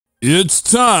It's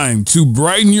time to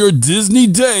brighten your Disney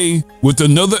day with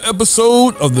another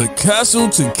episode of the Castle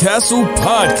to Castle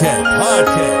podcast.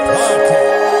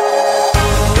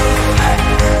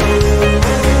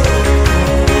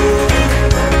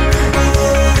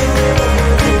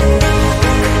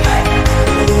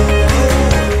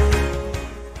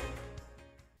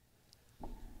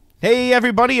 Hey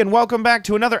everybody, and welcome back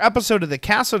to another episode of the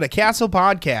Castle to Castle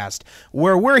podcast,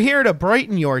 where we're here to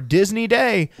brighten your Disney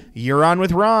day. You're on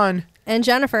with Ron. And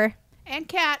Jennifer. And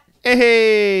Kat.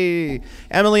 Hey!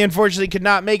 Emily unfortunately could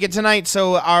not make it tonight,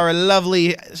 so our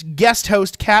lovely guest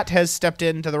host, Kat, has stepped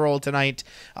into the role tonight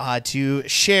to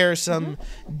share some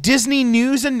Disney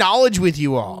news and knowledge with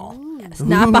you all. Yes,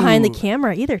 not behind the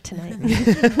camera either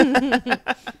tonight.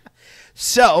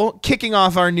 So, kicking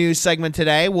off our news segment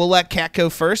today, we'll let Kat go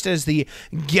first as the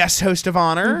guest host of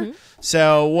honor.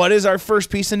 So, what is our first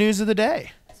piece of news of the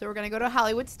day? So we're going to go to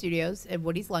Hollywood Studios and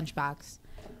Woody's Lunchbox.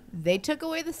 They took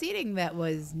away the seating that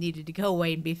was needed to go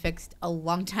away and be fixed a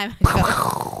long time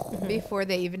ago before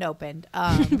they even opened.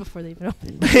 Before they even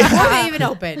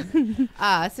opened.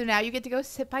 So now you get to go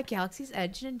sit by Galaxy's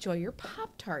Edge and enjoy your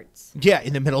Pop-Tarts. Yeah,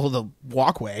 in the middle of the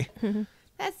walkway.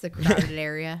 That's the crowded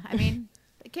area. I mean,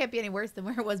 it can't be any worse than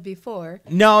where it was before.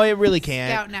 No, it really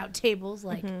can't. Scouting out tables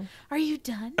like, are you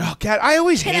done? Oh, God, I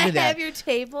always Can hated I that. have your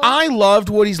table? I loved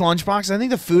Woody's Lunchbox. I think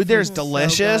the food there is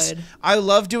delicious. So good. I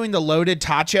love doing the loaded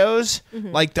tachos.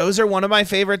 Like, those are one of my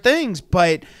favorite things.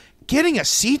 But getting a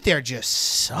seat there just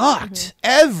sucked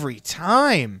every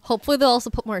time. Hopefully they'll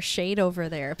also put more shade over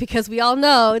there because we all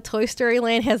know Toy Story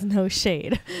Land has no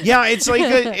shade. Yeah, it's like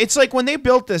it's like when they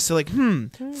built this, they're like,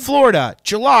 Florida,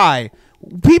 July.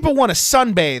 People want to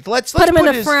sunbathe. Let's put them in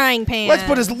a as, frying pan. Let's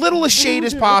put as little as shade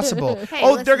as possible. Hey,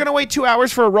 oh, listen. they're gonna wait 2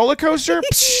 hours for a roller coaster?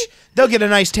 Psh, they'll get a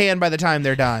nice tan by the time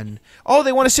they're done. Oh,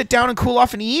 they want to sit down and cool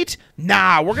off and eat?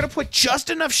 Nah, we're gonna put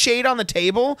just enough shade on the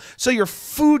table so your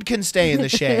food can stay in the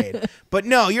shade. But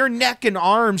no, your neck and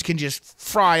arms can just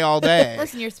fry all day.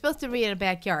 Listen, you're supposed to be in a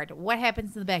backyard. What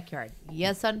happens in the backyard? You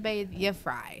sunbathe, you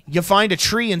fry. You find a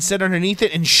tree and sit underneath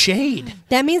it in shade.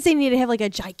 That means they need to have like a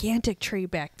gigantic tree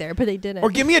back there, but they didn't. Or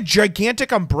give me a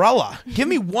gigantic umbrella. Give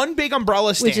me one big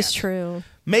umbrella stand. Which is true.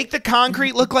 Make the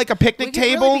concrete look like a picnic We can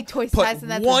really table. be toy Put size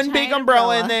and that's a one big giant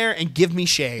umbrella in umbrella. there and give me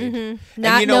shade. And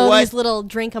Not you know know what? these little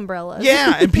drink umbrellas.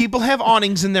 Yeah, and people have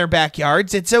awnings in their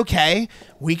backyards. It's okay.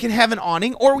 We can have an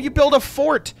awning, or you build a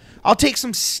fort. I'll take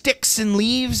some sticks and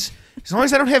leaves. As long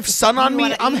as I don't have sun on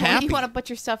me, I'm happy. You want to put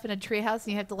your stuff in a treehouse and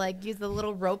you have to like use the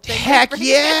little rope thing. Heck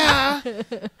yeah!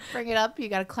 Bring it up. You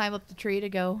got to climb up the tree to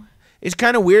go. It's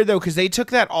kind of weird though, because they took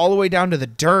that all the way down to the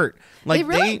dirt. Like They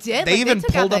really did. They Like, even they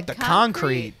took out pulled up the the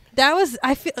concrete. That was,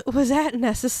 was that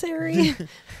necessary?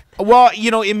 Well, you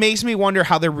know, it makes me wonder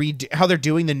how they're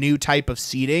doing the new type of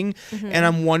seating, and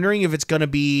I'm wondering if it's going to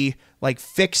be like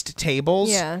fixed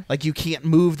tables. Yeah. Like you can't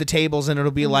move the tables, and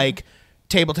it'll be like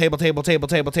table.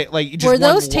 Like you just Were one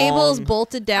those tables long-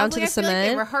 bolted down to the I feel like they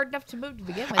were cement? hard enough to move to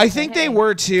begin with. I but think hey. they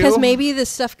were too. Because maybe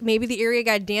the area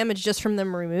got damaged just from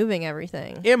them removing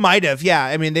everything. It might have, yeah.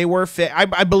 I mean, they were fit.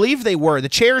 I believe they were. The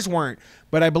chairs weren't,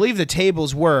 but I believe the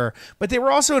tables were. But they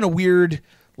were also in a weird,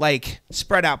 like,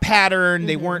 spread out pattern.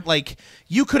 They weren't like,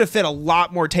 you could have fit a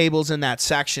lot more tables in that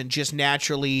section, just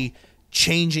naturally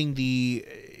changing the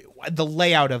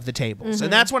layout of the tables.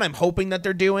 And that's what I'm hoping that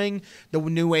they're doing. The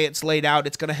new way it's laid out,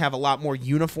 it's going to have a lot more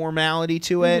uniformity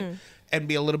to it and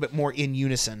be a little bit more in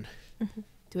unison.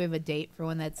 Do we have a date for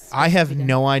when that's? I have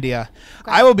no idea.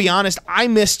 I will be honest, I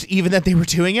missed even that they were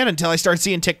doing it until I started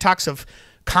seeing TikToks of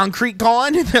concrete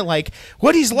gone. And they're like,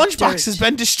 Woody's Lunchbox has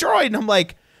been destroyed. And I'm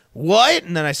like, what?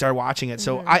 And then I started watching it.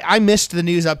 So I missed the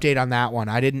news update on that one.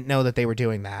 I didn't know that they were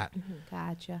doing that.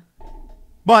 Gotcha.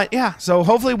 But yeah, so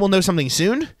hopefully we'll know something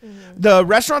soon. The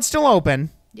restaurant's still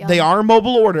open. Yum. They are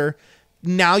mobile order.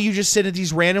 Now you just sit at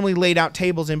these randomly laid out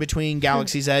tables in between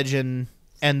Galaxy's Edge and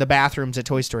the bathrooms at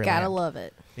Toy Story Gotta Land. love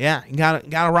it. Yeah, you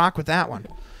gotta rock with that one.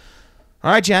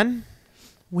 All right, Jen.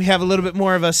 We have a little bit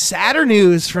more of a sadder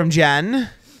news from Jen.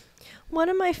 One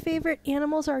of my favorite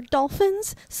animals are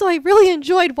dolphins, so I really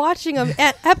enjoyed watching them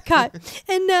at Epcot,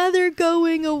 and now they're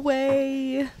going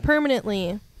away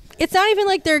permanently. It's not even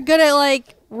like they're gonna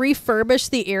like refurbish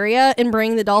the area and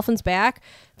bring the dolphins back.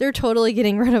 They're totally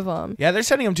getting rid of them. Yeah, they're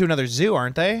sending them to another zoo,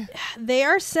 aren't they? They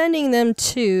are sending them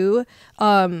to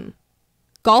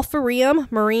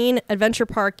Golfarium Marine Adventure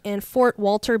Park in Fort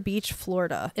Walter Beach,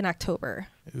 Florida in October.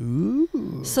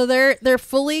 Ooh. So they're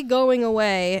fully going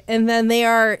away, and then they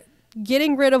are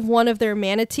getting rid of one of their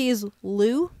manatees,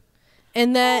 Lou.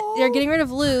 And that they're getting rid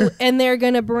of Lou, and they're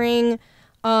going to bring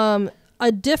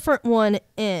a different one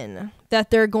in. that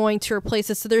they're going to replace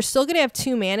it. So they're still going to have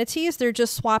 2 manatees. They're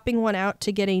just swapping one out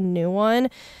to get a new one.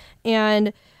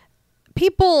 And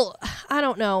people, I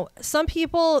don't know. Some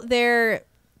people, they're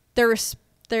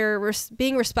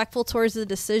being respectful towards the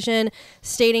decision,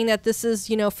 stating that this is,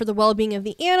 for the well-being of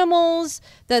the animals,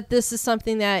 that this is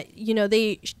something that,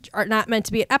 they are not meant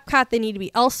to be at Epcot. They need to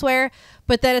be elsewhere.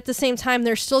 But then at the same time,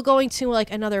 they're still going to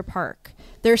like another park.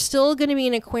 They're still going to be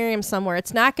in an aquarium somewhere.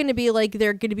 It's not going to be like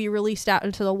they're going to be released out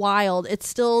into the wild. It's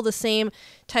still the same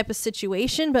type of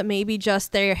situation, but maybe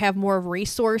just they have more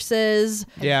resources.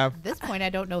 Yeah. At this point, I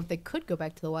don't know if they could go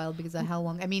back to the wild because of how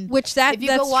long. I mean, if you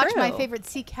go watch true. My Favorite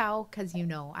Sea Cow, because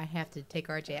I have to take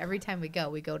RJ every time we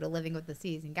go to Living with the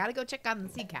Seas and gotta go check on the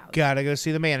sea cows. Gotta go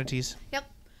see the manatees. Yep.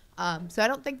 So I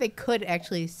don't think they could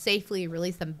actually safely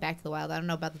release them back to the wild. I don't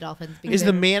know about the dolphins. Is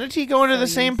the manatee going to the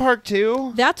same park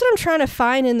too? That's what I'm trying to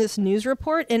find in this news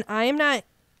report, and I am not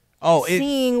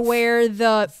seeing where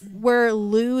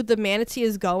Lou the manatee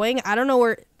is going. I don't know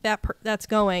where that's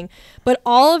going, but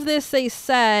all of this they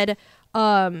said.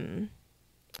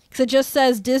 Because it just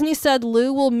says Disney said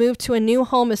Lou will move to a new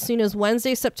home as soon as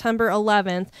Wednesday, September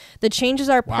 11th. The changes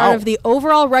are part of the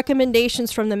overall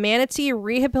recommendations from the Manatee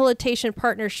Rehabilitation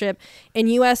Partnership and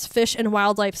U.S. Fish and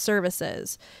Wildlife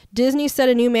Services. Disney said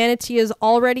a new manatee is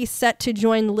already set to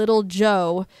join Little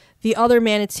Joe, the other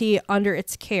manatee under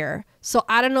its care. So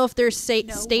I don't know if they're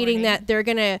stating that they're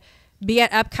going to be at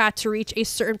Epcot to reach a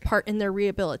certain part in their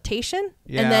rehabilitation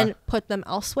and then put them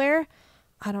elsewhere.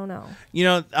 I don't know.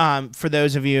 For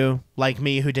those of you like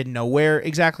me who didn't know where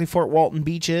exactly Fort Walton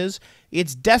Beach is,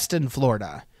 it's Destin,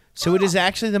 Florida. So it is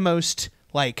actually the most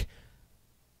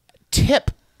tip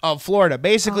of Florida.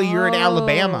 Basically, you're in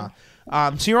Alabama.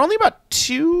 So you're only about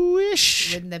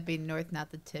 2-ish. Wouldn't that be north, not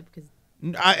the tip? Because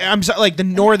I'm sorry, like the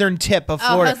northern tip of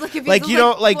Florida. I was looking like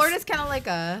Florida's kind of like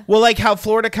a like how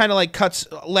Florida kind of like cuts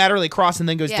laterally across and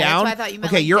then goes down. That's what I thought you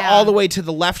meant, okay, like you're down. all the way to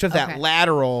the left of that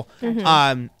lateral.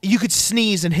 Mm-hmm. You could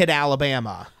sneeze and hit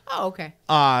Alabama. Oh, okay.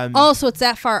 So it's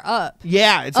that far up.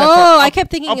 Yeah, it's that far I up,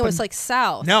 kept thinking it was and, like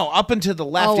south. No, up and to the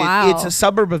left. Oh, wow. It's a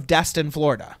suburb of Destin,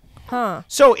 Florida. Huh.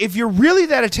 So if you're really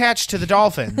that attached to the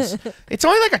Dolphins, it's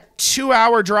only like a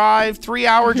 2-hour drive,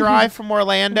 3-hour drive from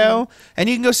Orlando, and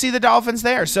you can go see the Dolphins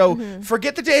there. So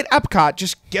forget the day at Epcot.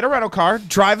 Just get a rental car,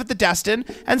 drive at the Destin,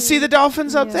 and see the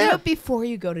Dolphins up Do there. it before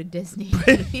you go to Disney.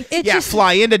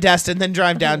 Fly into Destin, then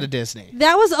drive down to Disney.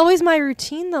 That was always my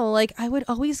routine, though. Like, I would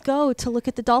always go to look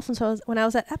at the Dolphins when I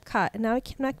was at Epcot, and now I'm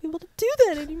not able to do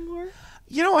that anymore.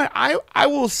 You know what? I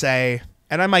will say,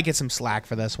 and I might get some slack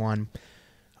for this one,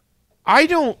 I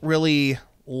don't really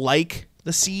like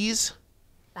the seas.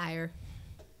 Liar.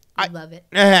 I love it.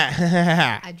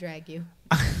 I I drag you.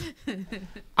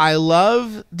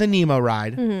 love the Nemo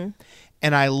ride, and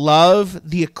I love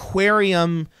the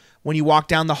aquarium when you walk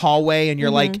down the hallway and you're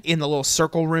like in the little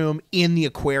circle room in the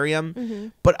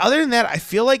aquarium. But other than that, I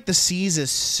feel like the seas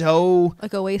is so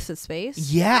like a wasted space.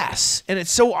 Yes, and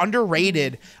it's so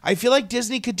underrated. I feel like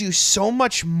Disney could do so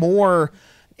much more.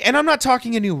 And I'm not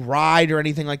talking a new ride or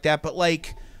anything like that, but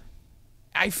like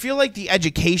I feel like the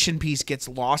education piece gets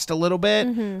lost a little bit.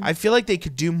 I feel like they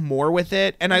could do more with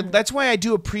it. And that's why I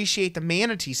do appreciate the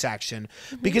manatee section,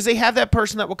 because they have that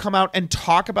person that will come out and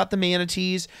talk about the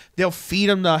manatees. They'll feed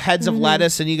them the heads of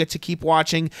lettuce, and you get to keep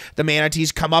watching the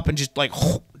manatees come up and just like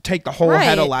take the whole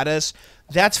head of lettuce.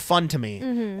 That's fun to me.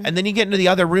 And then you get into the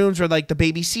other rooms where like the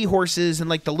baby seahorses and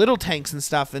like the little tanks and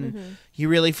stuff, and you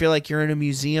really feel like you're in a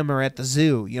museum or at the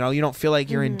zoo. You don't feel like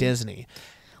you're in Disney.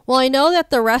 Well, I know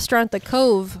that the restaurant, The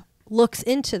Cove, looks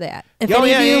into that. If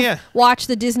any of you watch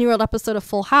the Disney World episode of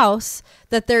Full House,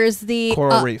 that there's the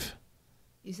Coral Reef.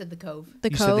 You said the Cove. The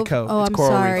You Cove? said the Cove. Oh, It's I'm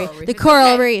Coral sorry. Reef. The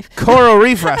Coral Reef. Coral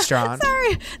Reef restaurant.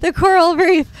 Sorry, the Coral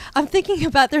Reef. I'm thinking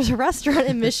about there's a restaurant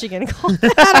in Michigan called,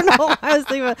 I don't know what I was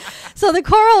thinking about. So the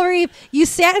Coral Reef, you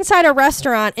sat inside a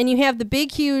restaurant and you have the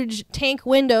big, huge tank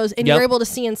windows, and you're able to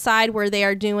see inside where they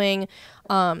are doing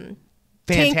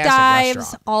tank dives,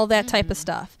 restaurant. all that type of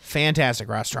stuff. Fantastic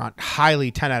restaurant.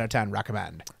 Highly 10 out of 10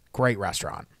 recommend. Great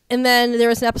restaurant. And then there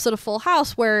was an episode of Full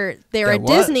House where they're There at was.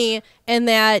 Disney, and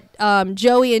that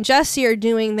Joey and Jesse are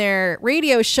doing their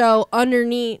radio show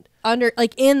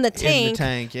like in the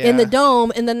tank, in the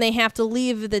dome, and then they have to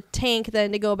leave the tank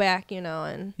then to go back, and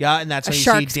and that's when you see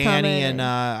shark's Danny coming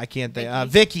and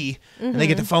Vicky, and they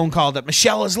get the phone call that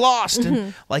Michelle is lost,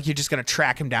 and like you're just gonna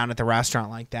track him down at the restaurant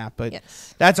like that. But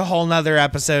that's a whole nother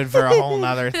episode for a whole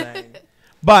nother thing.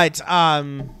 But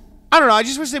I don't know. I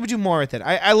just wish they would do more with it.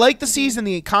 I like the season,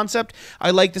 the concept. I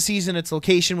like the season, its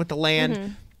location with the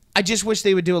land. I just wish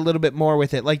they would do a little bit more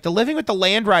with it. Like the Living with the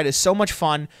Land ride is so much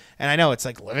fun, and I know it's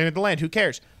like living with the land. Who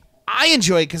cares? I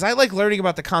enjoy it because I like learning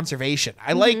about the conservation.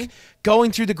 I like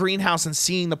going through the greenhouse and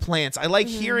seeing the plants. I like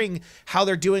hearing how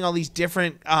they're doing all these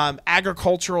different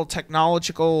agricultural,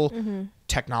 technological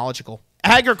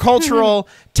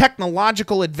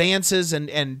advances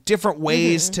and different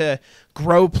ways to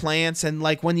grow plants. And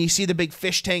like when you see the big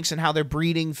fish tanks and how they're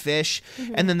breeding fish,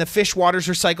 and then the fish water's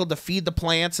recycled to feed the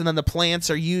plants, and then the plants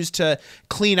are used to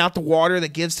clean out the water that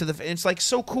gives to the it's like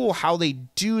so cool how they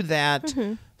do that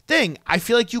thing. I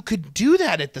feel like you could do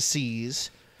that at the seas.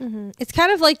 It's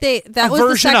kind of like that was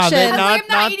version the of section. it, I'm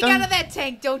not eating out of that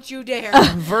tank. Don't you dare.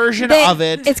 Version of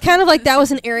it. It's kind of like that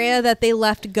was an area that they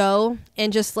left go,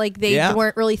 and just like they Yeah.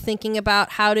 weren't really thinking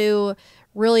about how to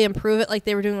really improve it like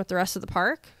they were doing with the rest of the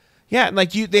park. Yeah,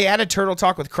 like they had a Turtle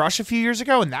Talk with Crush a few years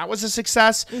ago, and that was a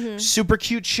success. Super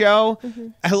cute show.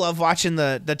 I love watching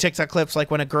the TikTok clips, like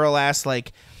when a girl asks,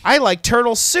 like, I like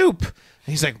turtle soup. And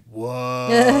he's like,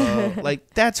 whoa.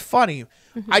 Like, that's funny.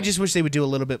 I just wish they would do a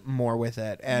little bit more with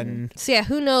it. And So yeah,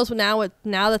 who knows now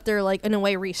that they're like in a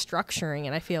way restructuring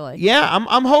it, I feel like. yeah,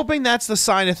 I'm hoping that's the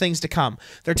sign of things to come.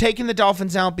 They're taking the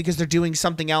dolphins out because they're doing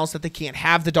something else that they can't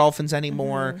have the dolphins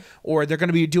anymore, or they're going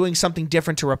to be doing something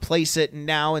different to replace it. And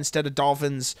now instead of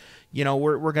dolphins, you know,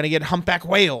 we're going to get humpback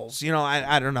whales. You know,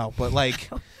 I don't know, but like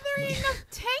There ain't enough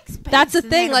tank space. That's the in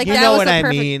thing, there. like, you that know was what the I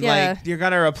perfect- mean? yeah. Like you're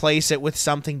going to replace it with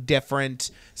something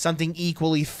different, something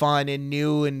equally fun and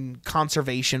new and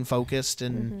conservation focused,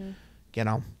 and you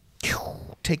know,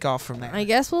 take off from there. I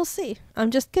guess we'll see.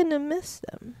 I'm just gonna miss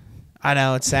them. I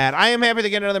know, it's sad. I am happy to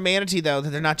get another manatee, though,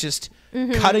 that they're not just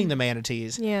cutting the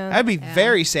manatees. Yeah. That'd be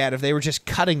very sad if they were just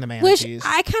cutting the Which manatees.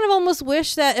 I kind of almost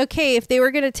wish that, okay, if they were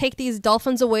going to take these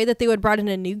dolphins away, that they would brought in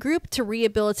a new group to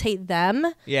rehabilitate them.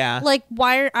 Yeah. Like,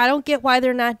 I don't get why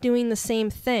they're not doing the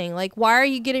same thing. Like, why are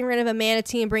you getting rid of a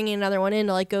manatee and bringing another one in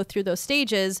to, like, go through those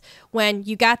stages when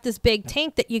you got this big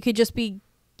tank that you could just be,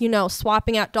 you know,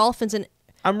 swapping out dolphins and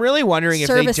I'm really wondering if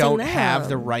they servicing don't them. have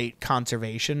the right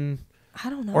conservation I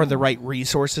don't know. or the right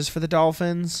resources for the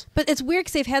dolphins. But it's weird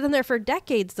because they've had them there for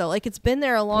decades, though. Like, it's been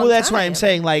there a long time. Well, that's why I'm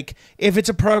saying, like, if it's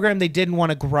a program they didn't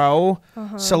want to grow,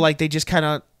 so, like, they just kind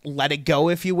of let it go,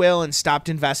 if you will, and stopped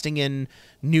investing in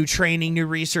new training, new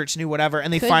research, new whatever,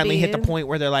 and they Could finally be. hit the point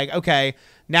where they're like, okay,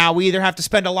 now we either have to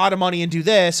spend a lot of money and do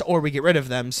this, or we get rid of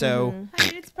them, so... I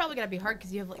mean, it's probably gotta be hard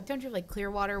because you have like, don't you have like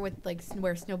Clearwater with like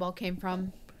where Snowball came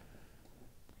from?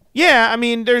 Yeah, I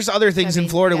mean, there's other things I in mean,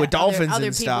 Florida yeah, with dolphins other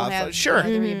and people stuff. have, Sure.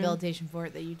 the rehabilitation for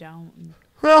it that you don't.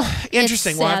 Well,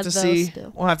 interesting. We'll have sad, to though, see.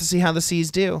 still. We'll have to see how the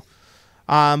Seas do.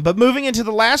 But moving into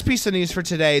the last piece of news for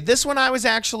today, this one I was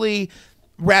actually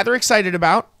rather excited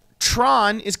about.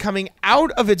 Tron is coming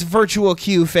out of its virtual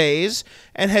queue phase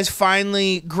and has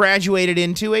finally graduated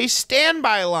into a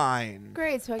standby line.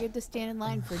 Great, so I get to stand in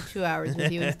line for 2 hours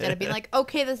with you instead of being like,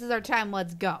 okay, this is our time,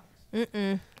 let's go.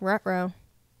 Ruh-roh.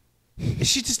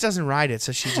 She just doesn't ride it,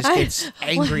 so she just gets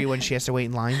angry when she has to wait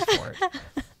in lines for it.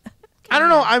 I don't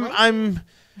know.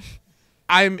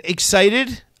 I'm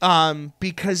excited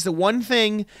because the one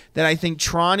thing that I think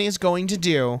Tron is going to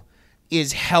do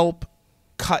is help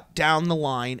cut down the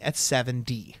line at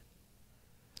 7D.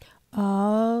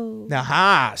 Oh.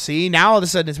 Aha! See, now all of a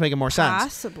sudden it's making more sense.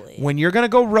 Possibly. When you're gonna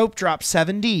go rope drop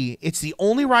 7D, it's the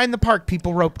only ride in the park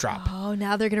people rope drop. Oh,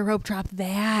 now they're going to rope drop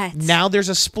that. Now there's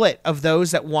a split of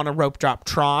those that want to rope drop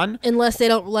Tron. Unless they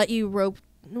don't let you rope.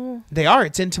 No. They are.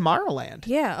 It's in Tomorrowland.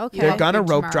 Yeah, okay. They're gonna Through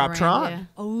rope drop Tomorrowland, Tron. yeah.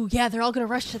 Oh, yeah, they're all going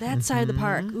to rush to that side of the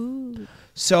park. Ooh.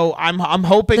 So I'm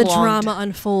hoping The long drama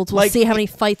unfolds. We'll like- see how many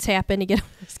fights happen to get.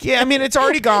 Yeah, I mean it's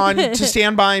already gone to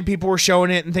standby, and people were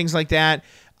showing it and things like that.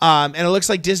 And it looks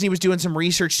like Disney was doing some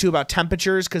research too about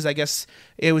temperatures because I guess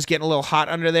it was getting a little hot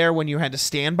under there when you had to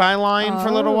standby line for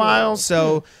a little while.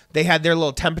 So they had their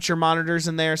little temperature monitors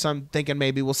in there. So I'm thinking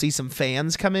maybe we'll see some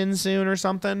fans come in soon or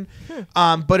something.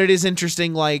 But it is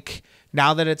interesting, like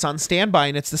now that it's on standby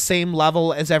and it's the same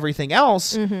level as everything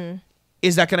else,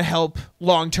 is that going to help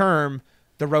long term?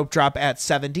 The rope drop at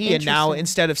 7D, and now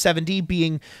instead of 7D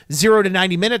being 0 to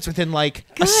 90 minutes within like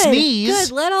a sneeze.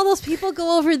 Good. Let all those people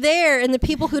go over there, and the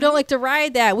people who don't like to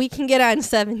ride that, we can get on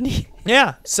 70.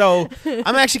 Yeah, so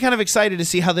I'm actually kind of excited to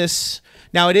see how this.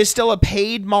 Now it is still a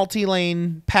paid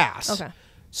multi-lane pass. Okay.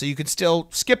 So you could still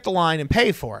skip the line and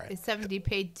pay for it. Is 70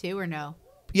 paid too or no?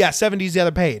 Yeah, 70 is the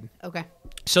other paid. Okay.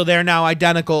 So they're now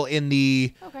identical in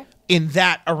the Okay. in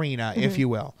that arena, if you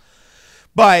will.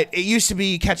 But it used to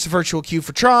be catch the virtual queue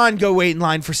for Tron, go wait in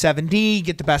line for 7D,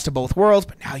 get the best of both worlds.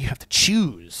 But now you have to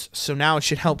choose. So now it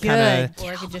should help kind of.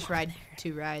 Or I could just ride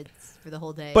 2 rides. for the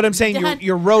whole day. But I'm saying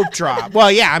your rope drop.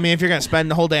 Well, yeah, I mean, if you're going to spend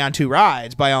the whole day on 2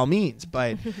 rides, by all means.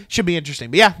 But should be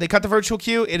interesting. But yeah, they cut the virtual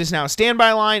queue. It is now a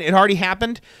standby line. It already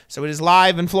happened. So it is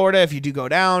live in Florida. If you do go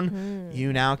down,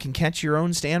 you now can catch your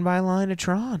own standby line at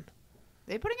Tron.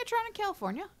 They putting a Tron in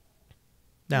California?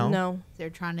 No. Is there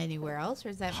a Tron anywhere else, or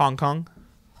is that Hong Kong.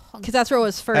 Because that's where it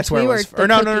was first. That's where it was. Or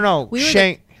no.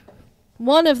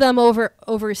 One of them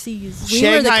overseas. We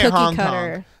were the Shanghai, cookie Hong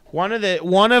cutter. Kong. One of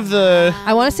the.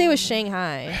 I want to say it was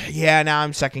Shanghai. Yeah, now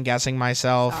I'm second guessing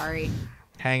myself. Sorry.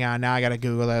 Hang on, now I gotta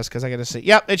Google this because I gotta see.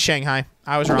 Yep, it's Shanghai.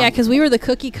 I was wrong. Yeah, because we were the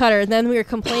cookie cutter, and then we were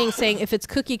complaining, saying, if it's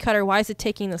cookie cutter, why is it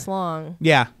taking this long?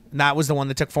 Yeah, and that was the one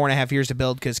that took 4.5 years to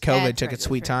build because COVID took its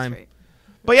sweet time. Right.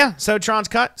 But yeah, so Tron's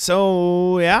cut.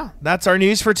 So yeah, that's our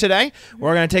news for today.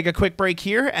 We're going to take a quick break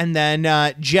here, and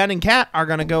then Jen and Kat are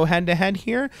going to go head-to-head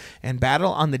here and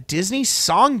battle on the Disney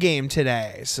song game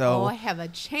today. So I have a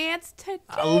chance to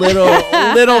a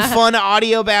little fun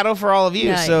audio battle for all of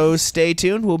you. Nice. So stay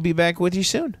tuned. We'll be back with you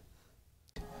soon.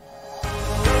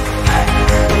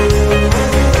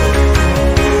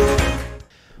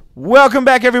 Welcome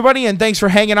back, everybody, and thanks for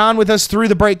hanging on with us through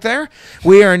the break there.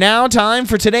 We are now time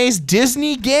for today's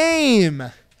Disney game.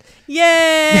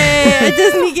 Yay! A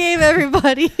Disney game,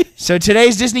 everybody. So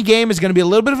today's Disney game is going to be a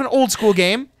little bit of an old school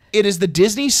game. It is the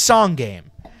Disney song game.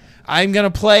 I'm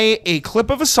going to play a clip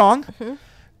of a song,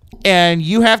 and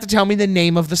you have to tell me the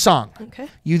name of the song. Okay.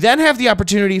 You then have the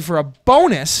opportunity for a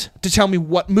bonus to tell me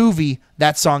what movie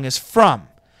that song is from.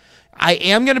 I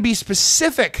am going to be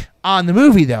specific on the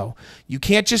movie, though. You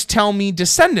can't just tell me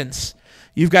Descendants.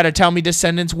 You've got to tell me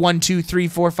Descendants 1, 2, 3,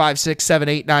 4, 5, 6, 7,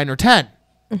 8, 9, or 10.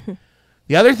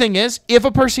 The other thing is, if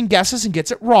a person guesses and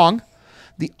gets it wrong,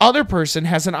 the other person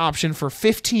has an option for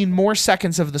 15 more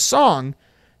seconds of the song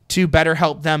to better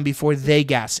help them before they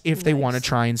guess if they want to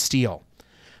try and steal.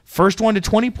 First one to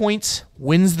 20 points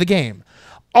wins the game.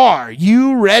 Are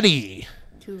you ready?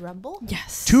 To rumble?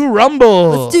 Yes. To rumble.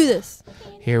 Let's do this.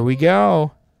 Here we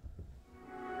go.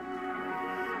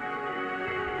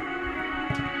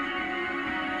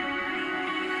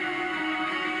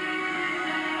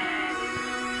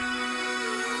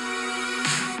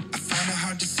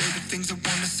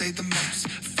 The most.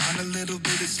 Find a little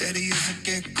bit of steady as I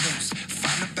get close.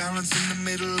 Find a balance in the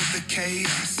middle of the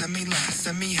chaos. Semi-low,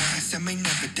 semi-high,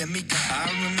 semi-never, demigod. I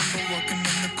remember walking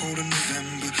in the cold of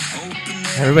November.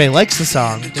 Everybody likes the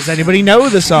song. Does anybody know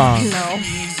the song? No.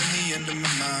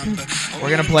 We're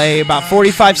going to play about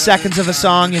 45 seconds of a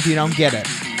song if you don't get it.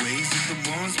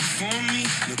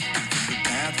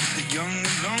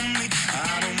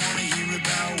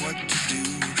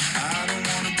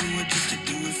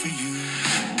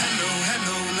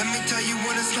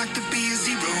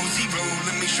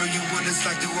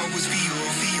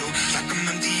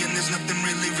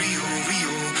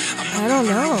 I don't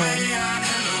know.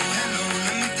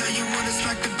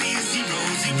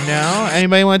 No?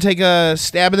 Anybody want to take a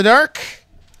stab in the dark?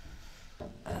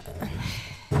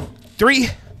 3,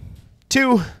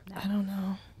 2. I don't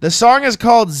know. The song is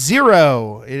called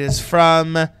Zero. It is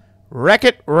from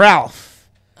Wreck-It Ralph.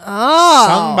 Oh.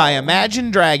 Sung by Imagine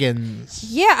Dragons.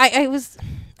 Yeah, I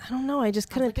don't know. I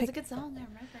just couldn't It's a pick. good song. I remember.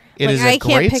 It is I a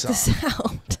can't great pick song. this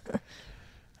out.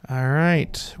 All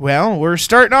right. Well, we're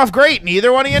starting off great.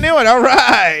 Neither one of you knew it. All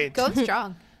right. Going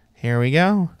strong. Here we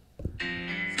go.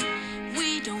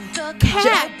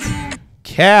 Cat.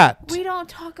 Cat. We don't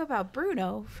talk about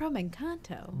Bruno from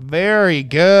Encanto. Very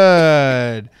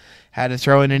good. Had to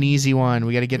throw in an easy one.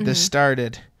 We got to get this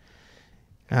started.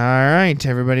 All right.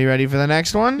 Everybody ready for the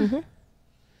next one?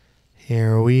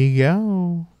 Here we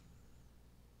go.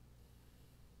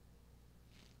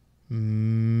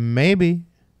 Maybe.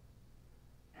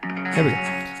 Here we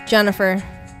go.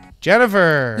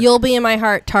 Jennifer. You'll be in my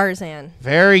heart, Tarzan.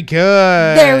 Very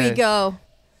good. There we go.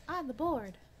 On the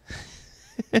board.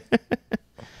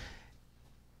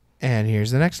 And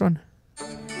here's the next one.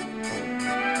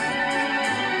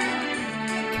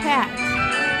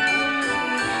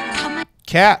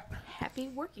 Cat. Happy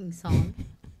working song.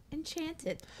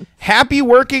 Enchanted. Happy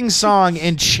working song,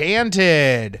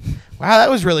 Enchanted. Wow, that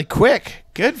was really quick.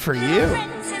 Good for you.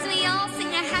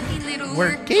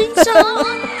 Working song.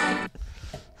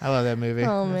 I love that movie.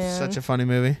 Oh, It's man. such a funny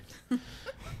movie.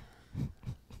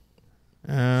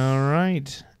 All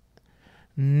right.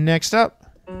 Next up.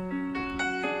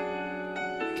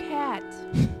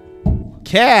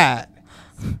 Cat.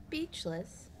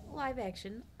 Speechless. Live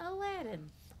action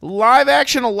Aladdin. Live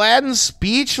action Aladdin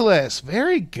Speechless.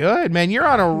 Very good, man. You're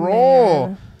on a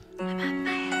roll.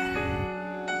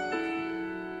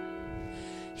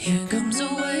 Here comes a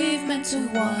wave meant to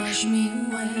wash me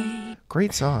away.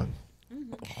 Great song.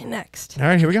 Okay, next. All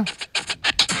right, here we go.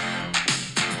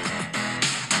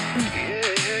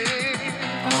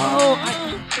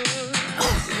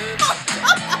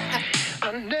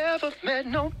 I never met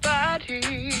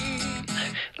nobody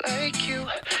like you.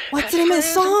 What's the name of the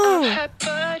song?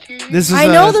 This is I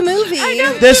know the movie.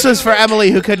 This was for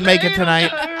Emily who couldn't make it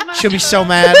tonight. She'll be so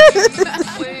mad.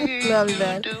 That'll be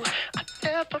bad.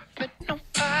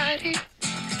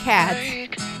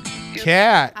 Cats.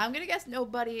 Cat. I'm gonna guess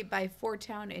Nobody by Four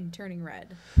Town and Turning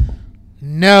Red.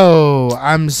 No,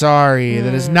 I'm sorry.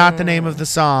 That is not the name of the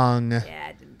song. Yeah,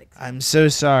 I didn't think so. I'm so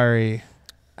sorry.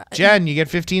 Jen, you get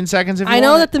 15 seconds if you I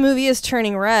know want that the movie is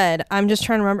Turning Red. I'm just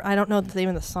trying to remember. I don't know the name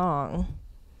of the song.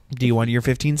 it. Do you want your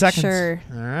 15 seconds? Sure.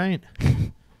 All right.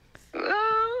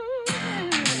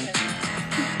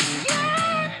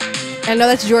 I know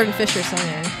that's Jordan Fisher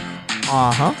singing.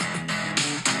 Uh-huh.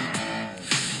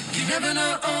 You never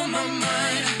know on my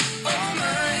mind. Oh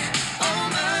my, oh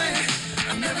my.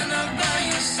 I'm never not by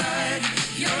your side.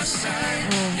 Your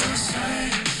side, your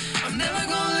side. I'm never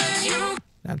gonna let you.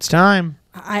 That's time.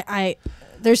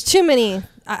 There's too many.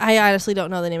 I honestly don't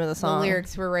know the name of the The song.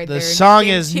 lyrics were right The there. song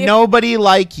They is gave you- Nobody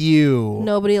Like You.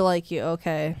 Nobody Like You.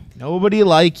 Okay. Nobody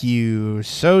Like You.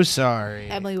 So sorry.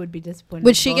 Emily would be disappointed.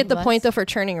 Would with she both get the of point us. though for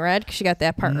Turning Red? Because she got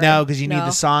that part right. No, because you need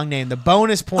the song name. The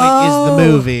bonus point Oh, is the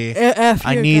movie.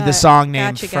 I need the song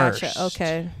name Gotcha. first.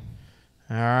 Okay.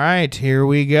 All right, here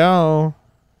we go.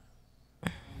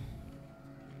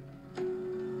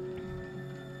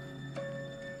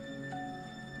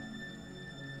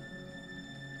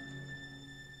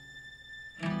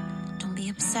 Don't be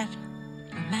upset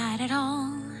or mad at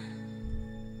all.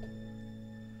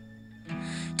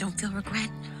 Don't feel regret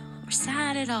or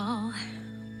sad at all.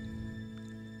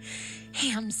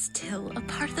 Hey, I'm still a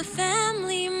part of the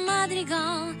family,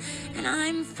 Madrigal, and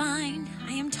I'm fine.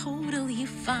 I am totally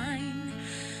fine.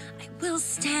 I will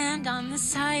stand on the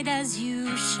side as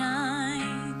you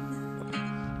shine.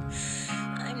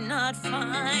 I'm not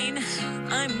fine.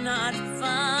 I'm not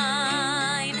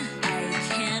fine. I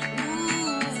can't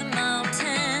move the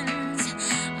mountains.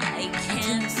 I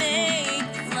can't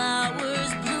make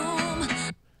flowers bloom.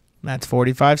 That's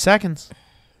 45 seconds.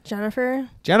 Jennifer,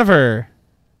 Jennifer.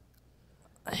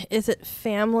 is it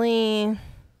Family?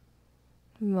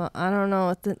 I don't know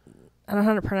what the. I don't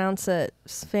know how to pronounce it.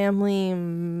 It's Family.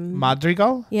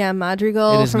 Madrigal? Yeah,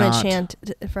 Madrigal It is from not.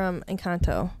 from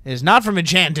Encanto. It is not from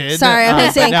Enchanted. Sorry, I'm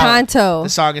gonna say no, Encanto. The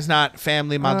song is not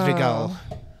Family Madrigal.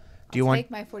 Do you want Take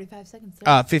my 45 seconds.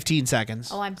 Yeah. 15 seconds?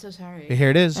 Oh, I'm so sorry. Here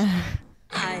it is. I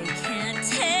can't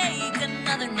take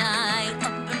another night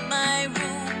up in my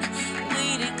room,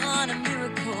 waiting on a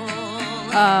miracle.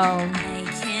 I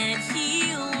can't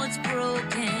heal what's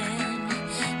broken.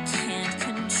 Can't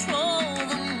control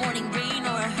the morning rain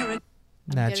or a hurricane.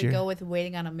 I'm That's gonna your go with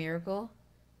Waiting on a Miracle.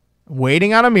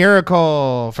 Waiting on a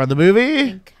Miracle from the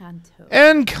movie Encanto.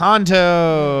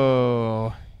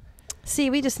 Encanto. See,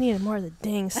 we just needed more of the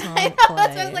dang song. I know,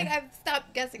 that's why I was like, I've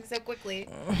stopped guessing so quickly.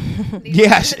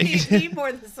 Yes. Need more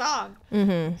of the song.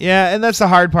 Yeah, and that's the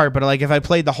hard part. But like, if I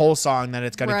played the whole song, then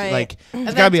it's gotta Right. like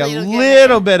there's gotta be a Eventually it'll get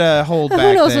little bit of hold Who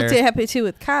back knows there. what's happen to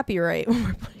with copyright? when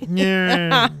we're playing.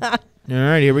 Yeah. All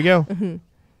right, here we go.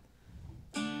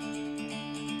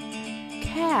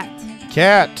 Cat.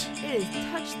 Cat. It is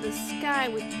Touch the Sky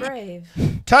with Brave.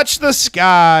 Touch the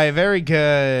Sky. Very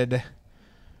good.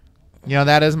 You know,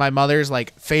 that is my mother's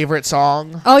like favorite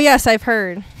song. Oh yes, I've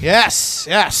heard. Yes,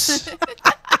 yes.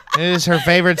 It is her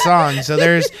favorite song. So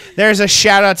there's a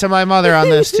shout out to my mother on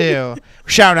this too. We're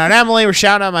shouting out Emily. We're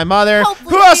shouting out my mother.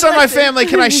 Hopefully Who else she on my listens. family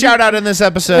can I shout out in this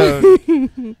episode?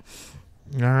 All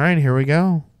right, here we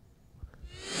go.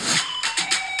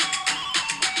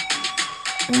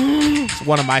 It's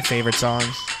one of my favorite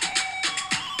songs.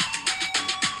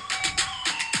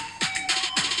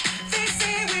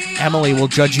 Emily will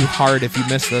judge you hard if you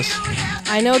miss this.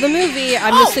 I know the movie.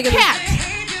 I'm just thinking.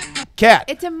 Cat. Cat.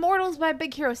 It's Immortals by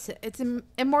Big Hero 6. It's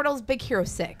Immortals Big Hero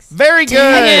 6. Very It took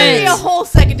me good. a whole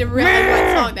second to realize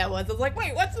what song that was. I was like,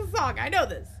 wait, what's the song? I know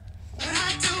this.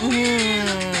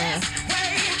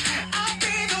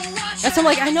 That's I'm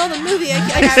like. I know the movie.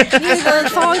 I need the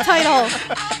song title.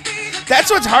 That's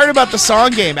what's hard about the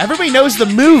song game. Everybody knows the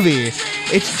movie.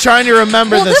 It's trying to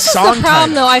remember Well, the this song is the problem,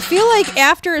 title. though. I feel like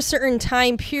after a certain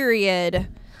time period,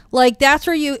 like that's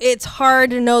where it's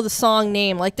hard to know the song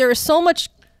name. Like there is so much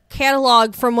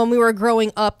catalog from when we were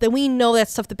growing up that we know that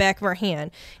stuff the back of our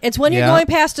hand. It's when you're Yeah. going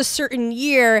past a certain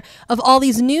year of all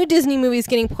these new Disney movies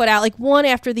getting put out, like one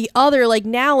after the other. Like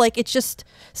now, like it's just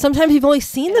sometimes you've only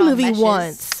seen the all movie meshes.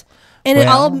 once. And it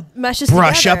all meshes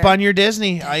brush together. up on your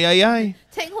Disney. Aye, aye, aye.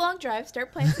 Take a long drive.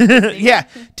 Start playing some Disney. Yeah,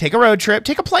 take a road trip.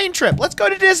 Take a plane trip. Let's go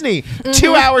to Disney.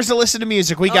 2 hours to listen to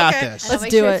music. We got Okay. this. And I'll Let's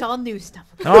make do sure it. It's all new stuff.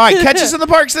 All right, catch us in the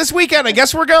parks this weekend. I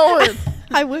guess we're going.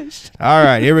 I wish. All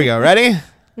right, here we go. Ready?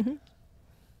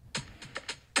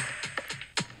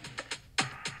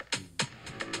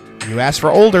 You asked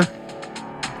for older.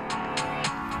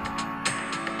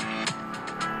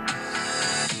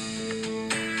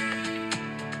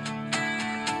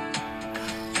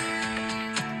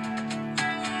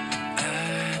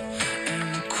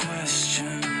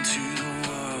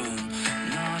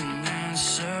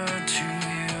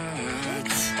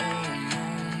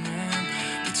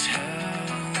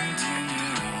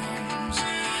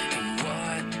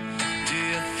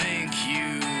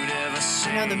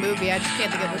 I know the movie. I just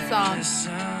can't think of the song.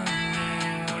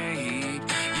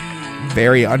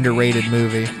 Very underrated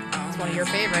movie. It's one of your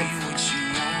favorites.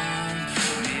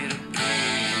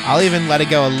 I'll even let it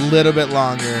go a little bit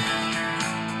longer.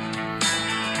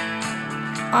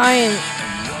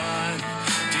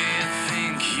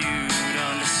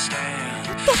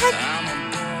 What the heck?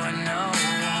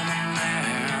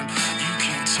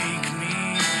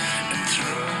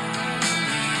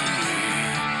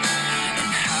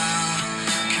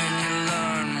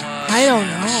 I don't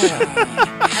know.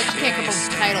 I just can't come up with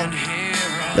the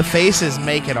title. The faces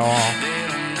make it all.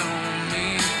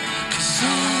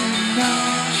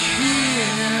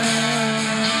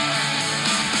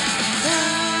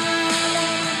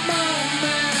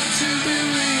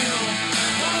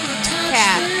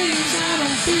 Cat.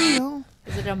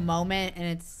 Is it a moment and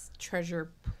it's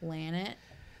Treasure Planet?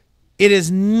 It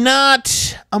is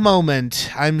not a moment.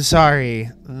 I'm sorry.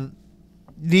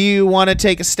 Do you want to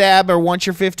take a stab or want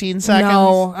your 15 seconds?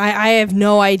 No, I have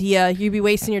no idea. You'd be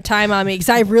wasting your time on me because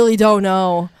I really don't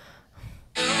know.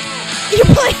 You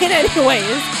play it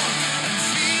anyways.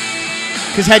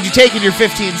 Because had you taken your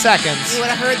 15 seconds, You would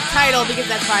have heard the title because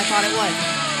that's what I thought it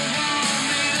was.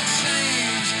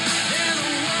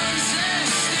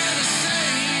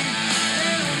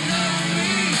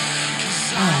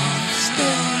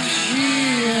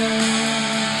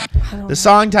 the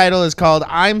song title is called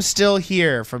I'm Still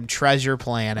Here from Treasure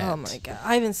Planet. Oh my god,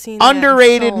 I haven't seen that in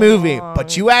Underrated so movie, long.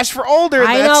 but you asked for older.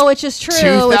 I That's know, which is true.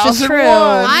 Which is 2001. true.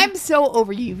 I'm so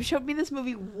over you. You showed me this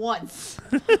movie once.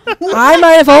 I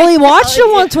might have only watched it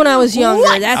once when I was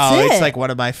younger. That's Oh, it. it's like one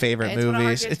of my favorite It's one of our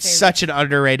movies. kids' It's favorites. such an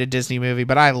underrated Disney movie,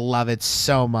 but I love it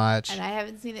so much. And I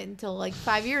haven't seen it until like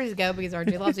 5 years ago because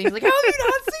RJ loves it. He's like, how have you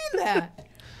not seen that?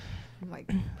 I'm like,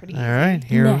 pretty All easy. right,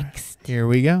 here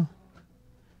we go.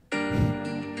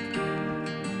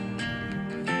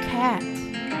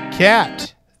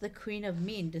 Cat. The Queen of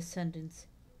Mean Descendants.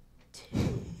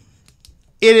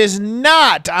 It is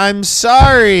not. I'm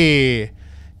sorry.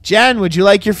 Jen, would you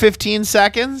like your 15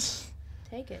 seconds?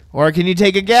 Take it. Or can you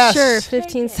take a guess? Sure,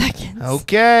 15 seconds.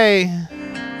 Okay.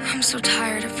 I'm so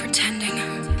tired of pretending.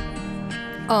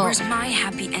 Oh. Where's my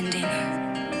happy ending?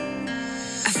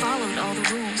 I followed all the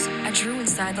rules. I drew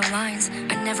inside the lines.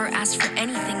 I never asked for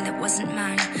anything that wasn't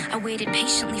mine. I waited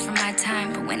patiently for my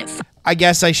time, but when it I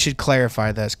guess I should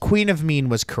clarify this. Queen of Mean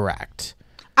was correct.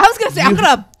 I was going to say, I'm going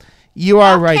to. You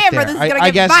are Off right camera, there. this is gonna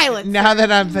I get guess violent, now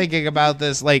that I'm thinking about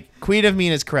this, like Queen of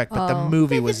Mean is correct, but the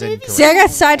movie was incorrect. See, I got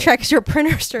sidetracked because your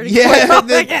printer started going Yeah, off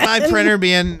again. my printer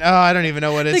being I don't even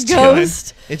know what it's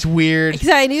ghost. doing. It's weird. Because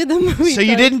I knew the movie. So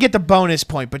you didn't get the bonus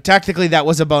point, but technically that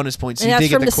was a bonus point. So And you that's did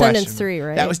get from the Descendants question. 3,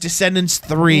 right? That was Descendants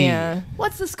 3. Yeah.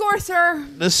 What's the score, sir?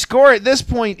 The score at this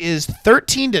point is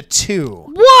 13-2.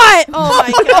 What? Oh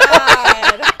my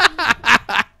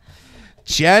god.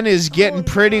 Jen is getting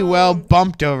pretty well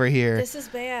bumped over here. This is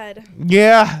bad.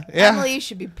 Yeah. Emily, you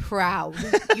should be proud.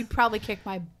 You'd probably kick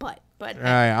my butt. But All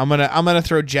right, I'm gonna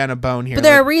throw Jen a bone here. But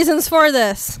there are reasons for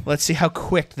this. Let's see how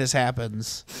quick this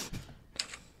happens.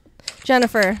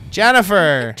 Jennifer.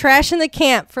 Jennifer. Trash in the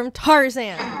Camp from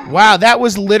Tarzan. Wow, that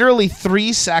was literally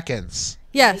 3 seconds.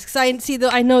 Yes, because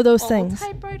I know those things.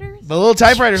 typewriters? The little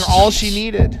typewriter's all she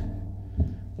needed.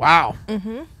 Wow.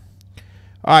 Mm-hmm.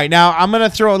 All right, now I'm gonna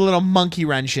throw a little monkey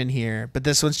wrench in here, but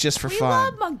this one's just for We fun.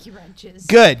 love monkey wrenches.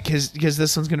 Good, because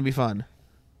this one's gonna be fun.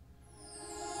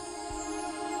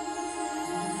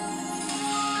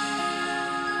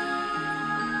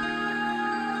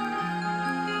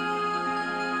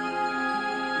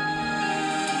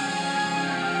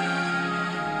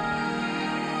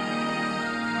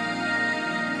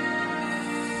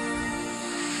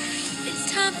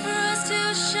 It's time for us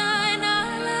to shine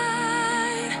our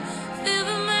light. Feel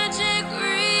the magic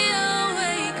reawakening.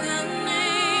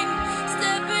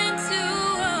 Step into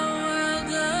a world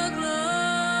aglow.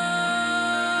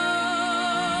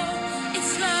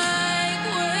 It's like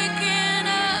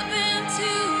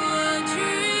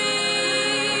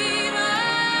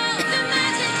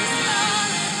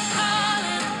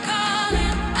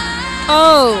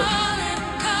Oh.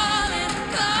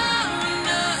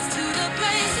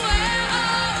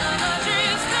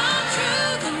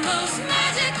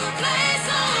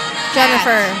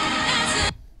 Jennifer.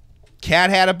 Cat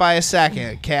had it by a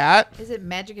second. Cat. Is it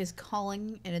Magic is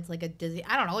Calling and it's like a Disney?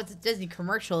 I don't know. It's a Disney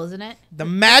commercial, isn't it? The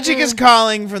Magic is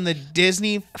Calling from the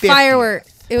Disney 50th. Firework.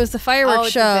 It was the fireworks Oh,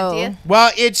 it's the show. 50th?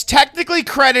 Well, it's technically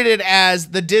credited as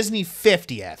the Disney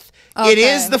 50th. It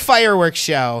is the fireworks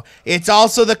show. It's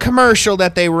also the commercial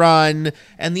that they run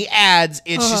and the ads.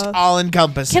 It's just all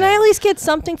encompassing. Can I at least get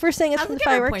something for saying it's I'll from the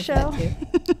give her a fireworks point for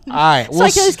show? that, too. All right. So I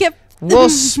can at least get. We'll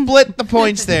split the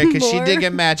points there because she More. did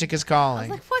get Magic is Calling.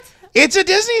 Like, what? It's a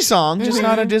Disney song, just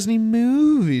not a Disney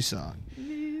movie song.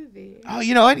 Oh,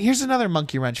 you know what? Here's another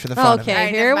monkey wrench for the fun Okay. of All it.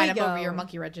 right, Here never we mind, go. I'm over your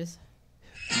monkey wrenches.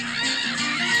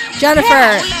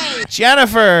 Jennifer.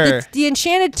 Jennifer. The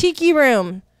Enchanted Tiki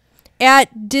Room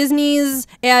at Disney's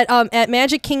at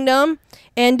Magic Kingdom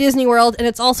and Disney World, and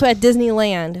it's also at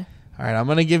Disneyland. All right, I'm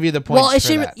going to give you the points Well, it for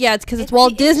should. that. Yeah, it's because it's It's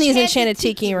Walt the Disney's Enchanted Enchanted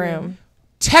Tiki Tiki Room.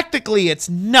 Technically, it's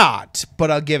not,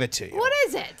 but I'll give it to you. What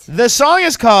is it? The song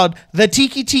is called The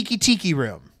Tiki Tiki Tiki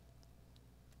Room.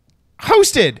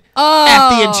 Hosted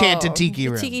at the Enchanted Tiki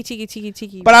Room.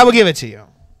 Tiki. But I will give it to you.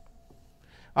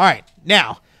 All right,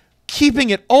 now, keeping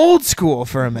it old school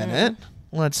for a minute,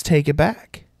 let's take it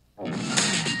back.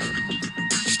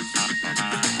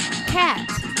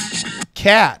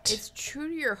 Cat. It's True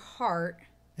to Your Heart.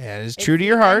 Yeah, it is True to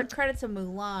Your Heart. Credits of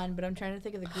Mulan, but I'm trying to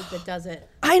think of the group that does it.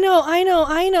 I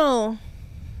know.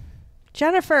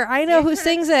 Jennifer, I know who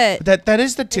sings it. That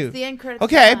is the two. It's the end credits.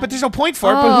 Okay, of but Mulan. there's no point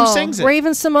for it, but who sings it?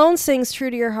 Raven Simone sings True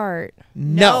to Your Heart.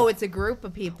 No, it's a group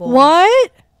of people.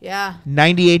 What? Yeah.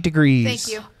 98 Degrees. Thank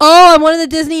you. Oh, on one of the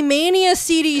Disney Mania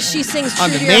CDs, she sings True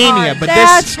On the to Your Mania, Heart. but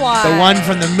That's this, why. the one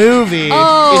from the movie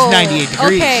Oh, is 98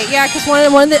 Degrees. Okay, yeah, because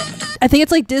one of the I think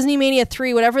it's like Disney Mania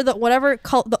 3, whatever the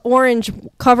orange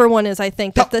cover one is. I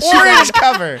think The that orange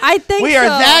cover. I think we are so.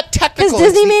 that technical. Because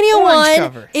Disney It's the Mania orange 1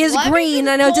 cover. is Let me green.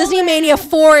 just I know pull Disney that. Mania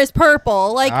 4 is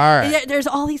purple. Like, All right. there's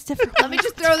all these different. Let me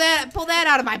just pull that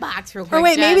out of my box real quick. Or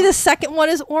wait, Jen. maybe the second one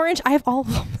is orange. I have all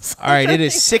of them. All right, it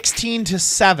is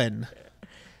 16-7.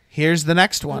 Here's the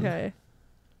next one. Okay.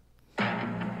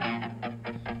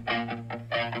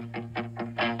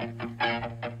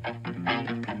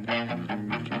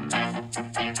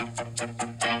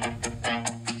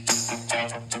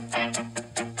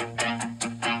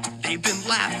 They've been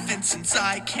laughing since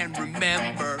I can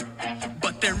remember,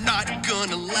 but they're not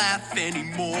gonna laugh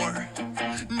anymore.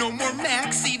 No more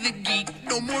Maxie the Geek,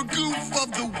 no more Goof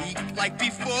of the Week like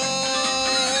before.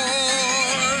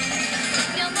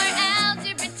 No more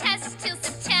algebra tests till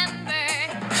September.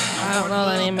 I don't know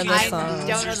the name of this I song.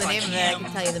 don't know the name of it. I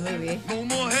can tell you the movie. No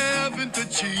more having to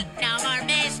cheat. No more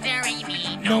mystery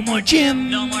meat. No more Jim.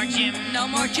 No more Jim. No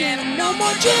more Jim. No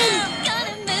more Jim.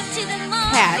 Gonna move to the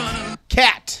mall. Cat.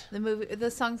 Cat. The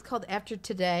song's called After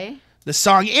Today. The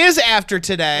song is After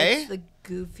Today. It's the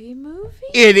Goofy movie.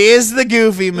 It is the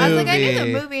Goofy movie. I was like, I knew the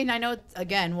movie, and I know it's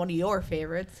again one of your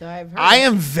favorites, so I've heard. I it.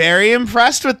 am very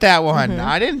impressed with that one.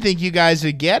 I didn't think you guys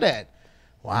would get it.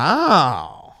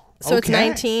 Wow. So it's Okay.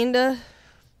 19 to.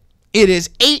 It is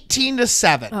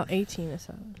 18-7. Oh, 18 to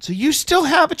 7. So you still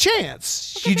have a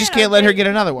chance. You just Okay, can't let her okay. get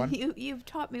another one. You've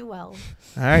taught me well.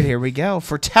 All right, here we go.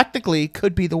 For technically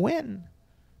could be the win.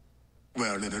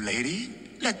 Well, little lady,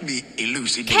 let me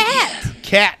elucidate. Cat.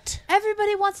 Cat.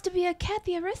 Everybody wants to be a cat.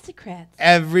 The aristocrats.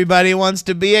 Everybody wants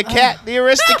to be a cat. The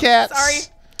Aristocats.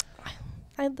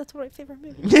 Sorry. That's one of my favorite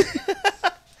movies.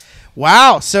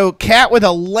 Wow. So Cat with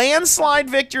a landslide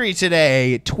victory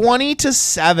today,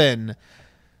 20-7.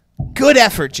 Good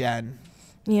effort, Jen.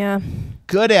 Yeah.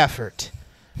 Good effort.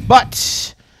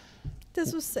 But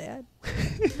This was sad.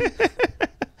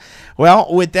 well,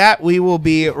 with that, we will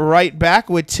be right back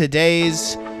with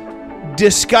today's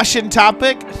discussion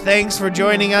topic. Thanks for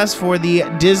joining us for the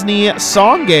Disney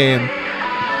Song Game.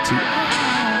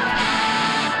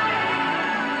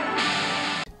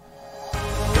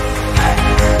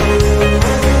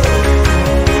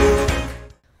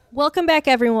 Welcome back,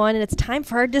 everyone, and it's time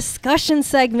for our discussion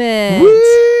segment.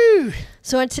 Woo!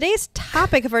 So, in today's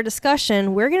topic of our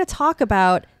discussion, we're going to talk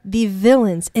about the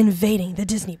villains invading the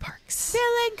Disney parks.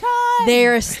 Villain con. They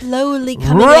are slowly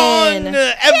coming Run in,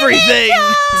 everything.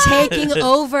 taking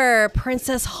over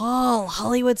Princess Hall,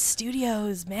 Hollywood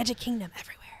Studios, Magic Kingdom,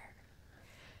 everywhere.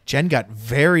 Jen got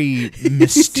very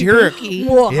mysterious.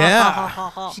 Yeah,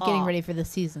 She's getting ready for the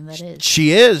season. That is.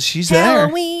 she is. She's there.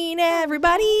 Halloween,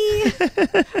 everybody.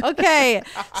 Okay,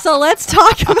 so let's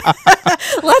talk about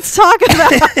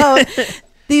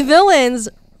the villains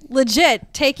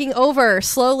legit taking over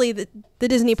slowly The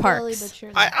Disney Slowly parks. but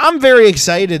surely. I'm very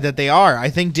excited that they are. I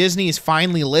think Disney is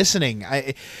finally listening.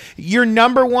 Your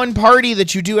number one party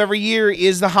that you do every year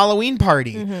is the Halloween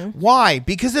party. Why?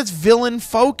 Because it's villain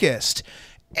focused.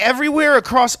 Everywhere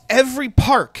across every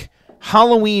park,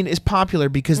 Halloween is popular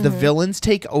because the villains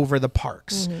take over the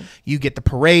parks. You get the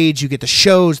parades, you get the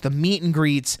shows, the meet and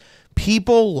greets.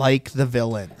 People like the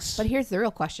villains. But here's the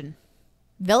real question.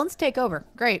 Villains take over.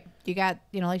 Great. You got,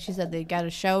 like she said, they got a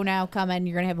show now coming.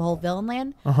 You're going to have a whole villain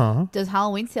land. Does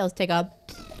Halloween sales take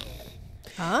up?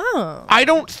 Oh. I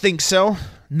don't think so.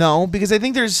 No, because I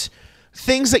think there's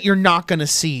things that you're not going to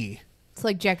see. It's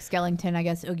like Jack Skellington, I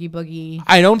guess, Oogie Boogie.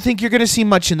 I don't think you're going to see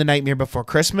much in The Nightmare Before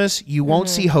Christmas. You won't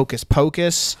see Hocus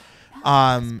Pocus.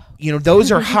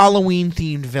 Those are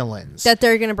Halloween-themed villains. That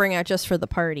they're going to bring out just for the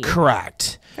party.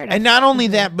 Correct. Fair enough. And not only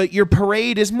that, but your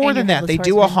parade is more And than your that. They Headless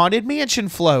do a Horseman. Haunted Mansion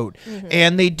float.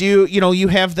 And they do, you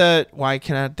have I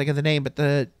cannot think of the name, but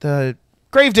the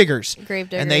Gravediggers.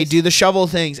 And they do the shovel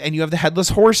things. And you have the Headless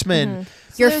Horseman.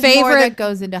 So Your there's more favorite that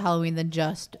goes into Halloween than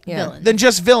just villains. Than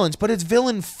just villains, but it's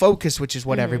villain focus, which is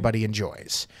what everybody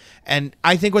enjoys. And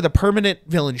I think with a permanent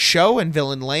villain show and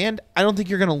villain land, I don't think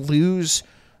you're going to lose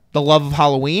the love of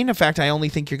Halloween. In fact, I only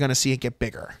think you're going to see it get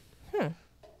bigger.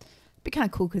 Be kind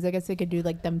of cool because I guess they could do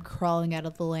like them crawling out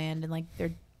of the land and like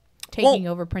they're taking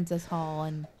over Princess Hall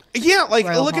and Yeah, like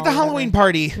Royal look at the Hall or Halloween whatever.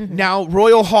 party. Now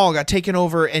Royal Hall got taken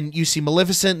over, and you see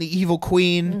Maleficent, the Evil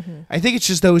Queen. I think it's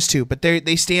just those two, but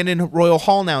they stand in Royal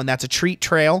Hall now, and that's a treat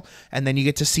trail, and then you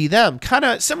get to see them. Kind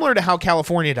of similar to how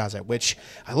California does it, which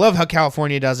I love how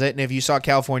California does it. And if you saw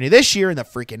California this year in the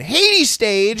freaking Hades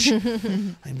stage,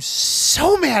 I'm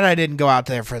so mad I didn't go out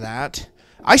there for that.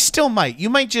 I still might. You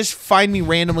might just find me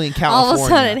randomly in California. All of a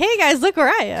sudden, hey guys, look where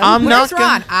I am. I'm Where's not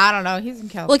Ron? gonna, I don't know. He's in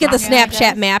California. Look at the I Snapchat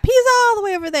guess. map. He's all the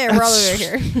way over there. We're all over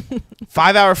here.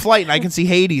 5-hour flight and I can see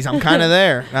Hades. I'm kind of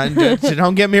there. So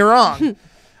don't get me wrong.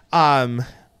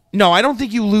 No, I don't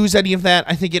think you lose any of that.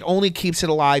 I think it only keeps it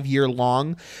alive year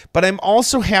long. But I'm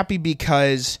also happy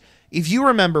because if you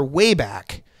remember way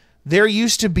back, there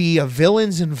used to be a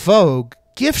Villains in Vogue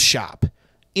gift shop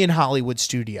in Hollywood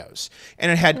Studios. And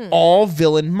it had all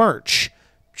villain merch.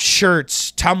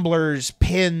 Shirts, tumblers,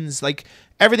 pins, like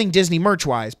everything Disney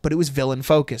merch-wise, but it was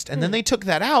villain-focused. And then they took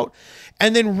that out.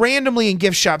 And then randomly in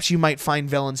gift shops, you might find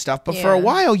villain stuff. But for a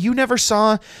while, you never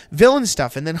saw villain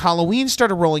stuff. And then Halloween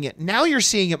started rolling it. Now you're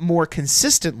seeing it more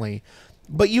consistently,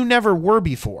 but you never were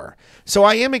before. So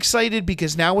I am excited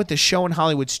because now with the show in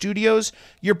Hollywood Studios,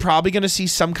 you're probably going to see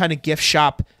some kind of gift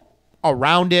shop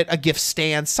around it, a gift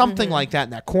stand, something like that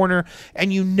in that corner,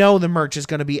 and you know the merch is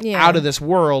going to be out of this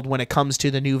world when it comes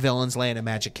to the new Villains Land in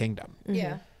Magic Kingdom.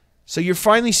 Yeah. So you're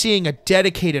finally seeing a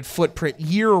dedicated footprint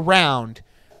year-round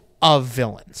of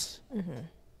villains.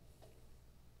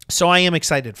 So I am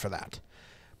excited for that.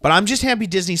 But I'm just happy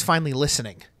Disney's finally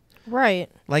listening.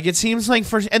 Right. Like it seems like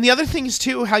and the other thing is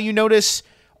too, how you notice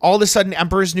all of a sudden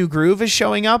Emperor's New Groove is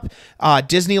showing up.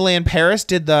 Disneyland Paris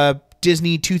did the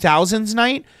Disney 2000s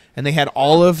night. And they had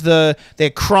all of they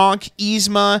had Kronk,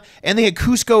 Yzma, and they had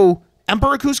Cusco,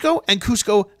 Emperor Cusco, and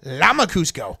Cusco Llama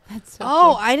Cusco. That's so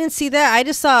Oh, I didn't see that. I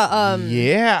just saw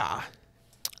Yeah.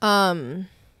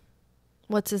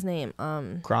 what's his name?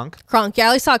 Kronk. Kronk. Yeah, I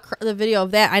only saw the video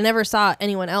of that. I never saw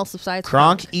anyone else besides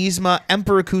Kronk, Yzma,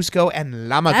 Emperor Cusco, and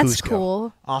Llama Cusco. That's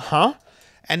cool. Uh-huh.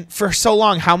 And for so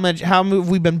long, how have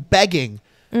we been begging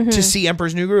to see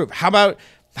Emperor's New Groove? How about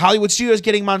Hollywood Studios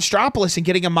getting Monstropolis and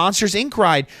getting a Monsters, Inc.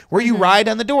 ride where you ride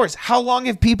on the doors? How long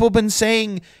have people been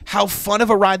saying how fun of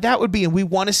a ride that would be? And we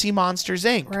want to see Monsters,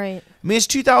 Inc. Right. I mean, it's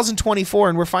 2024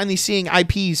 and we're finally seeing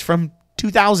IPs from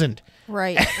 2000.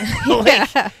 Right.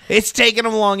 Like, it's taken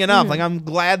them long enough. Like, I'm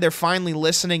glad they're finally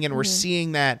listening and we're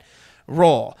seeing that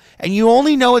roll. And you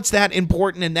only know it's that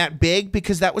important and that big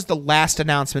because that was the last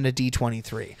announcement at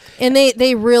D23. And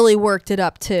they really worked it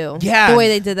up too. Yeah. The way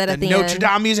they did that at the Notre end.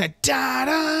 Dame music, da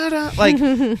da da. Like,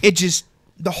 it just,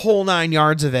 the whole 9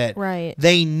 yards of it. Right.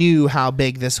 They knew how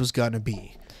big this was going to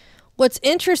be. What's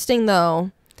interesting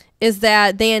though is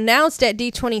that they announced at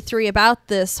D23 about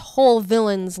this whole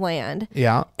Villains Land.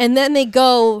 Yeah. And then they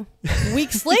go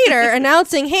weeks later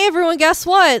announcing, hey everyone, guess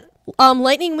what?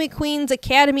 Lightning McQueen's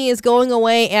Academy is going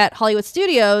away at Hollywood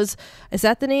Studios. Is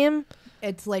that the name?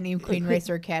 It's Lightning McQueen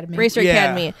Racer Academy. Racer Yeah.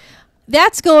 Academy.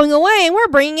 That's going away, and we're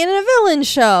bringing in a villain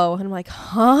show. And I'm like,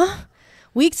 huh?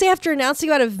 Weeks after announcing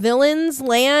about a Villains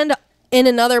Land in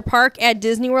another park at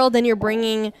Disney World, then you're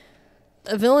bringing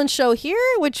a villain show here,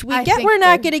 which we I get. think We're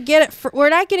not they're- going to get it. We're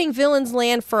not getting Villains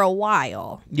Land for a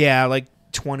while. Yeah, like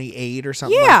 28 or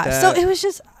something Yeah. like that. So it was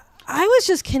just. I was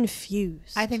just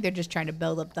confused. I think they're just trying to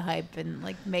build up the hype and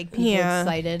like make people Yeah.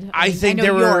 excited. I mean, think I they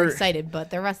know were- you're excited, but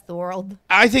the rest of the world.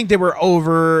 I think they were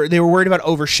worried about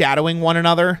overshadowing one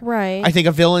another. Right. I think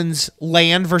a villain's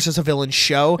land versus a villain's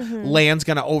show. Land's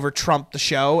going to over trump the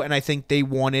show, and I think they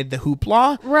wanted the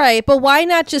hoopla. Right, but why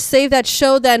not just save that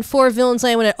show then for Villains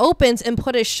Land when it opens and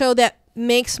put a show that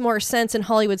makes more sense in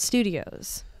Hollywood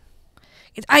studios?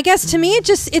 I guess to me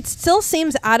it still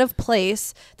seems out of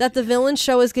place that the villain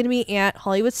show is going to be at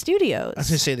Hollywood studios. I was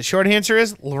going to say the short answer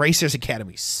is Racers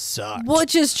Academy sucked.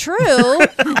 Which is true.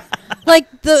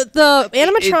 Like the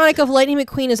animatronic of Lightning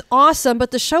McQueen is awesome,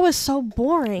 but the show is so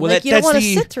boring. Like you don't want to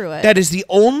sit through it. That is the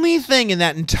only thing in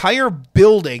that entire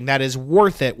building that is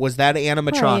worth it was that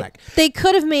animatronic. Right. They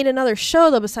could have made another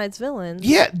show though besides villains.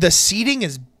 Yeah, the seating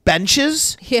is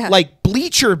benches, Yeah. like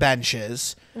bleacher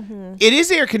benches. It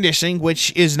is air conditioning,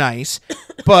 which is nice,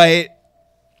 but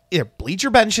bleacher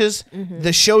benches.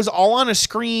 The show's all on a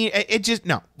screen. It just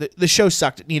the show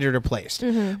sucked. It needed replaced.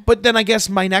 But then I guess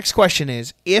my next question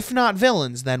is, if not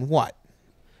villains, then what?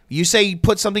 You say you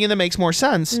put something in that makes more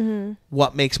sense.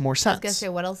 What makes more I was sense? gonna say,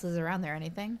 what else is around there?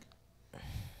 Anything?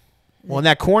 Well, in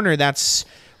that corner, that's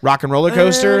Rock and Roller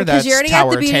Coaster. That's you already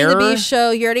Tower got the of Beauty and the Terror. Beast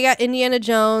show. You already got Indiana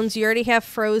Jones. You already have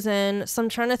Frozen. So I'm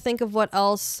trying to think of what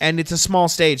else. And it's a small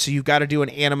stage, so you've got to do an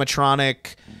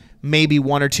animatronic, maybe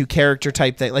one or two character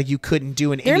type thing. Like you couldn't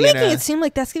do an They're Indiana. making it seem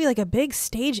like that's gonna be like a big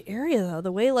stage area though.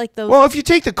 The way like those. Well, if you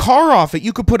take the car off it,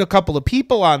 you could put a couple of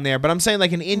people on there. But I'm saying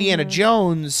like an Indiana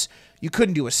Jones, you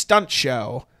couldn't do a stunt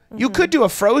show. You could do a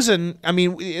Frozen. I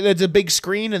mean, it's a big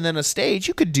screen and then a stage.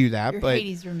 You could do that, Your but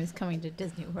Hades room is coming to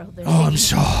Disney World. They're I'm taking-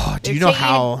 so. Do they're you know taking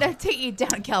how? they're taking you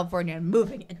down to California and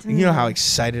moving it? You know how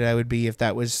excited I would be if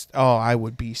that was. Oh, I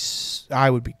would be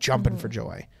jumping for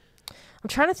joy. I'm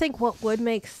trying to think what would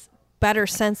make better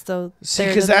sense though. See,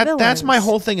 there because than the that's my villains.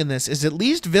 whole thing in this is at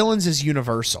least villains is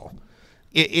universal.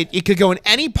 It could go in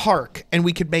any park and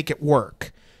we could make it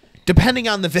work, depending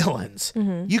on the villains.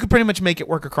 You could pretty much make it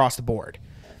work across the board.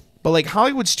 But like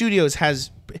Hollywood Studios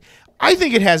has, I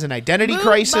think it has an identity Move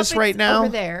crisis Muppets right now. Over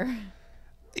there.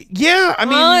 Yeah, I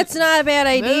mean, Oh, it's not a bad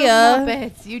Move idea.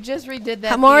 Muppets. You just redid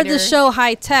that. More of the theater. show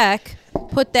high tech.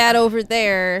 Put that over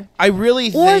there. I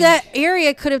really think Or that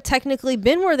area could have technically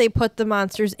been where they put the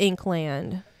Monsters Inc.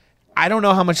 land. I don't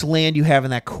know how much land you have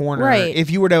in that corner. Right. If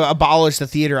you were to abolish the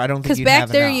theater, I don't think Because you'd back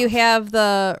have there enough. you have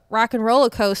the Rock and Roller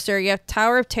Coaster, you have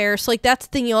Tower of Terror. So like that's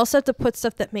the thing. You also have to put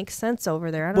stuff that makes sense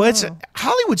over there. I don't Well, it's know.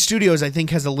 Hollywood Studios. I think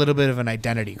has a little bit of an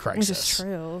identity crisis. Which is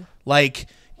true. Like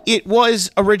it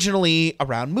was originally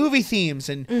around movie themes,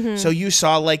 and so you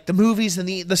saw like the movies and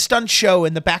the stunt show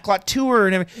and the backlot tour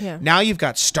and everything. Yeah. Now you've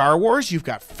got Star Wars, you've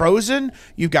got Frozen,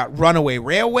 you've got Runaway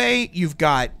Railway, you've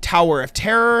got Tower of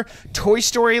Terror, Toy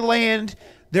Story Land.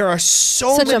 There are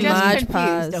so Such a many. mod Just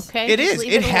confused, podge. okay? It Just is.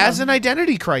 leave It has alone. an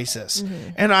identity crisis,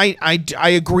 and I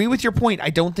agree with your point. I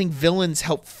don't think villains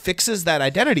help fixes that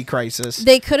identity crisis.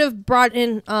 They could have brought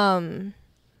in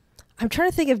I'm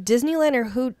trying to think of Disneyland or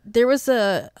who. There was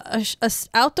a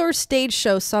outdoor stage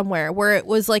show somewhere where it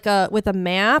was like with a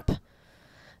map,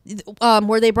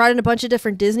 where they brought in a bunch of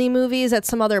different Disney movies at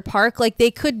some other park. Like they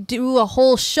could do a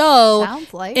whole show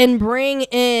Sounds like. and bring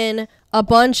in a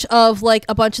bunch of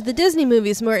the Disney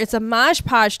movies where it's a Maj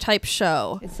Podge type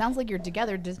show. It sounds like you're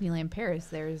together Disneyland Paris.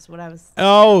 There's what I was.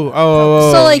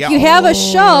 So like yeah. you have a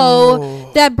show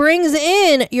that brings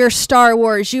in your Star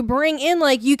Wars. You bring in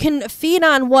like you can feed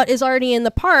on what is already in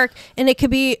the park, and it could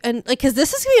be because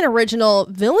this is gonna be an original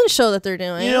villain show that they're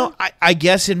doing. You know, I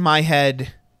guess in my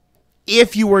head,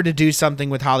 if you were to do something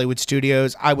with Hollywood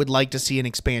Studios, I would like to see an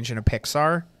expansion of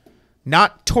Pixar,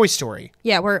 not Toy Story.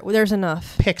 Yeah, there's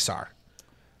enough. Pixar,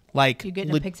 like You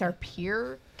getting a Pixar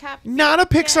Pier cap? not a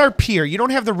Pixar pier. You don't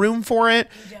have the room for it,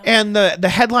 and the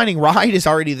headlining ride is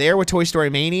already there with Toy Story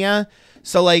Mania.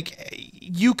 So like,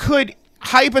 you could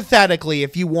hypothetically,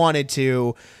 if you wanted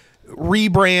to,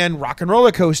 rebrand Rock and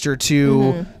Roller Coaster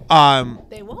to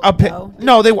They won't. a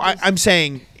no. I'm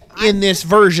saying in this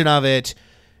version of it,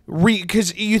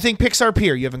 because you think Pixar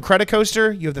Pier, you have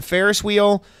Incredicoaster, you have the Ferris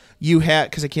wheel. You have,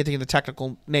 because I can't think of the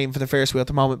technical name for the Ferris wheel at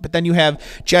the moment, but then you have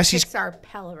Jesse's Pixar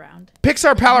Pal Around.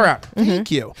 Pixar Pal Around. Thank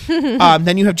you.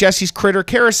 Then you have Jesse's Critter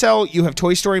Carousel. You have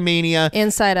Toy Story Mania.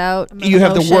 Inside Out. You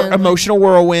have the Emotion. emotional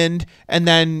whirlwind, and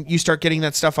then you start getting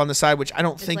that stuff on the side, which I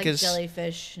don't It's think like is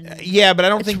jellyfish. And yeah, but I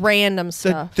don't It's think random the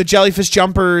stuff. jellyfish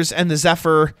jumpers and the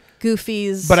Zephyr.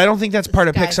 Goofies. But I don't think that's part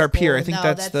of Sky Pixar Pier. I School. think No,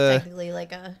 that's the technically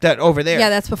like a. that over there. Yeah,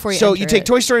 that's before you So enter you take it.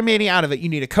 Toy Story Mania out of it. You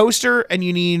need a coaster, and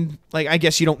you need like I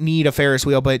guess you don't need a Ferris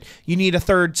wheel, but you need a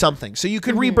third something. So you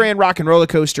could rebrand Rock and Roller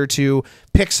Coaster to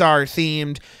Pixar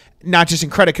themed, not just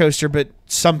Incredicoaster, but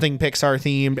something Pixar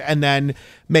themed, and then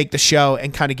make the show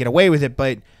and kind of get away with it.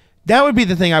 But that would be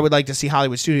the thing I would like to see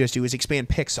Hollywood Studios do, is expand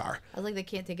Pixar. I was like, they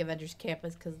can't take Avengers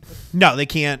Campus because No, they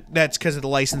can't. That's because of the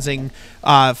licensing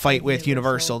fight with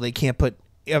Universal. They can't put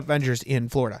Avengers in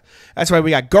Florida. That's why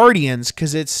we got Guardians,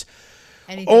 because it's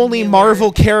only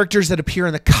Marvel characters that appear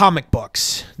in the comic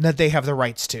books that they have the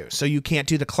rights to. So you can't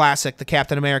do the classic, the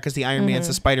Captain Americas, the Iron Mans,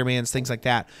 the Spider-Mans, things like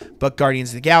that. But Guardians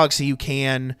of the Galaxy, you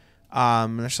can.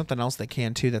 There's something else they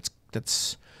can too.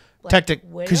 That's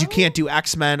technical, because you can't do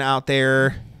X-Men out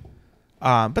there.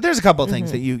 But there's a couple of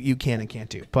things that you can and can't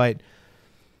do. But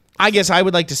I guess I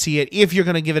would like to see it, if you're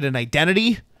going to give it an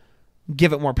identity,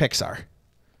 give it more Pixar.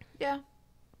 Yeah.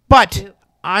 But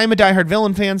I'm a diehard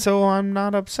villain fan, so I'm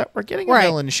not upset we're getting a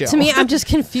villain show. To me, I'm just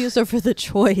confused over the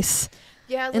choice.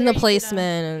 Yeah, in the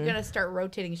placement. You're gonna start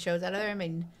rotating shows out of there. I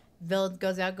mean, Villains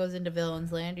goes into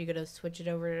Villains Land. You're gonna switch it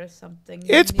over to something.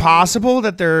 It's possible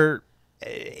that they're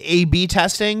A/B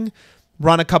testing,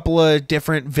 run a couple of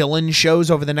different villain shows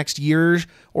over the next year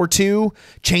or two,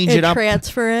 change it up,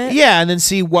 transfer it. Yeah, and then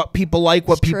see what people like,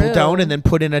 what people true. don't, and then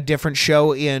put in a different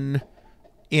show in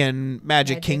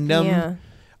Magic Kingdom. Yeah.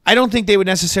 I don't think they would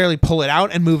necessarily pull it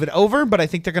out and move it over, but I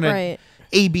think they're gonna Right.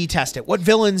 A/B test it. What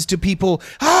villains do people?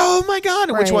 Oh my god!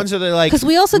 And which Right. ones are they like? Because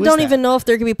we also who is don't that? even know if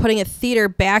they're gonna be putting a theater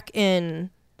back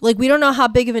in. Like, we don't know how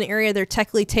big of an area they're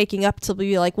technically taking up to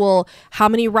be like, well, how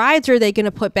many rides are they going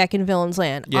to put back in Villains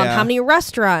Land? Yeah. How many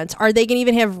restaurants? Are they going to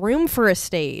even have room for a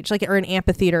stage, like, or an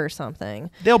amphitheater or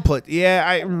something? They'll put.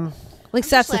 Yeah, Like,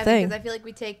 that's the thing. Because I feel like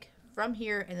we take from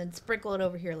here and then sprinkle it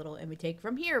over here a little, and we take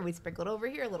from here, we sprinkle it over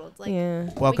here a little. It's like,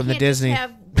 Yeah. Welcome we to can't just Disney.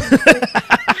 have-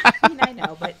 I mean, I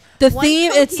know, but The one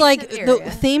theme, it's like, cohesive the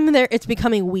area. theme there, it's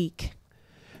becoming weak.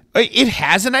 It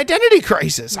has an identity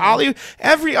crisis.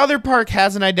 Every other park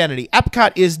has an identity.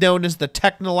 Epcot is known as the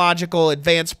technological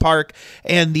advanced park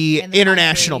and the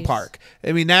international countries. park.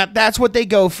 I mean, that's what they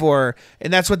go for,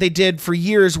 and that's what they did for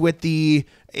years with the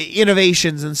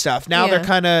innovations and stuff. Now Yeah. they're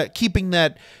kind of keeping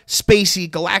that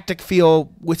spacey galactic feel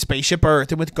with Spaceship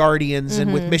Earth and with Guardians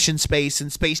and with Mission Space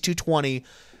and Space 220.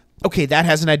 Okay, that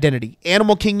has an identity.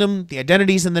 Animal Kingdom, the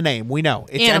identity's in the name. We know.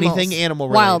 It's Animals. anything animal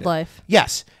related. Wildlife.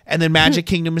 Yes. And then Magic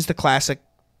Kingdom is the classic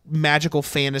magical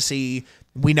fantasy.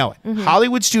 We know it.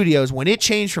 Hollywood Studios, when it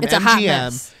changed from It's a hot MGM,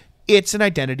 mess. it's an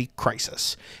identity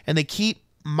crisis. And they keep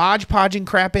modge-podging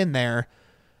crap in there.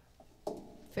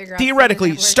 Figure out Theoretically,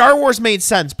 something that Star Wars made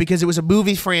sense because it was a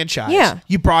movie franchise. Yeah.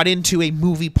 You brought into a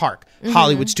movie park,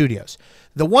 Hollywood Studios.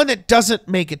 The one that doesn't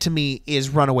make it to me is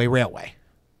Runaway Railway.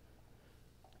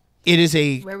 It is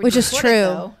where would Which you is put it, true.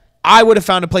 though? I would have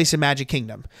found a place in Magic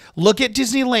Kingdom. Look at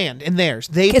Disneyland and theirs.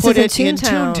 They It's put in it in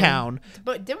Toontown. Toontown.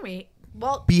 But didn't we?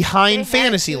 Well, Behind they had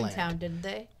Fantasyland. Toontown, didn't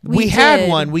they? We We had did.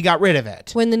 one. We got rid of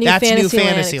it. When the new That's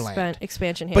Fantasyland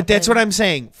expansion happened. But that's what I'm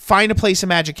saying. Find a place in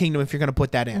Magic Kingdom if you're going to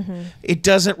put that in. It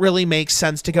doesn't really make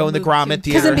sense to go in the move Grommet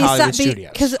to- Theater at Hollywood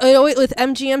Studios. Because with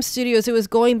MGM Studios, it was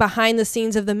going behind the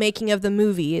scenes of the making of the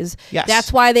movies. Yes.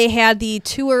 That's why they had the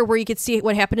tour where you could see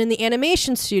what happened in the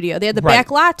animation studio. They had the Right. back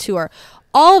lot tour.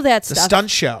 All of that The stuff. stunt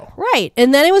show. Right.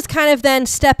 And then it was kind of then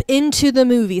step into the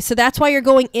movie. So that's why you're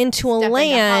going into a Step into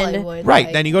land. Hollywood, Right.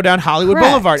 like- Then you go down Hollywood Correct.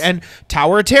 Boulevard. And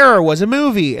Tower of Terror was a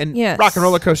movie. And Yes. Rock and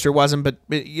Roller Coaster wasn't, but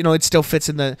it still fits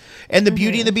in the... And the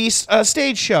Beauty and the Beast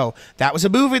stage show. That was a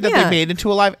movie that Yeah. they made into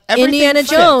a live... Everything Indiana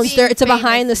fits. Jones. Being It's a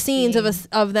behind the famous scenes and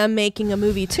of them making a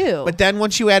movie too. But then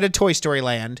once you added Toy Story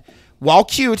Land, while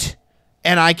cute,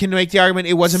 and I can make the argument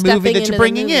it was a movie Stepping that into you're the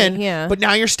bringing movie, in, yeah. but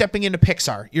now you're stepping into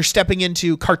Pixar. You're stepping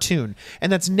into cartoon.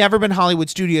 And that's never been Hollywood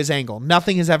Studios' angle.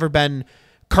 Nothing has ever been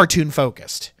cartoon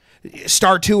focused.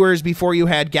 Star Tours before you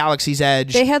had Galaxy's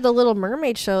Edge, they had the Little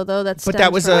Mermaid show though. But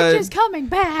that was a- Which is coming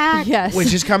back. yes.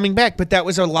 which is coming back, but that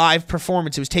was a live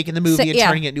performance. It was taking the movie Sa- and yeah.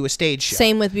 turning it into a stage show.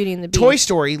 Same with Beauty and the Beast. Toy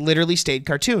Story literally stayed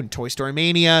cartoon. Toy Story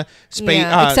Mania,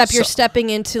 Yeah, except you're stepping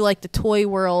into like the toy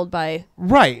world by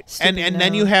right, Stepping and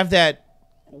then down. you have that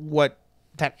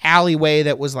alleyway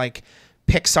that was like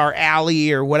Pixar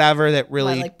Alley or whatever that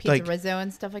really What, like Pizza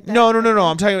and stuff like that. no.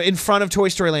 I'm talking about in front of Toy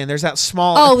Story Land. There's that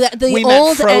small the we met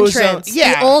old Frozen- entrance.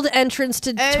 yeah. The old entrance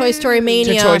to Toy Story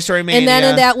Mania. Toy Story And then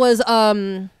Mania. that was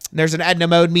There's an Edna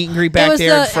Mode meet and greet it back was there.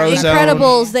 the at Frozen.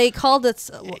 Incredibles. They called it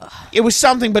It was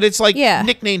something, but it's like Yeah.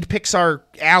 nicknamed Pixar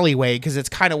Alleyway because it's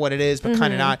kind of what it is, but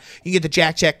kind of not. You get the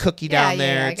Jack cookie down Yeah,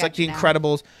 there. I It's got like the you now.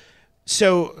 Incredibles.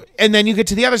 So, and then you get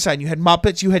to the other side. You had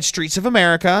Muppets, you had Streets of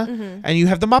America, and you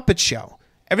have the Muppet Show.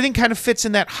 Everything kind of fits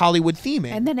in that Hollywood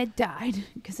theming. And then it died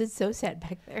because it's so sad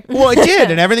back there. Well, it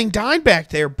did, and everything died back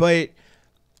there. But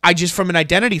I just, from an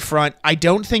identity front, I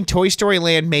don't think Toy Story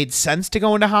Land made sense to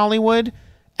go into Hollywood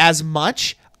as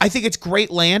much. I think it's great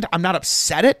land. I'm not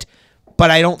upset it, but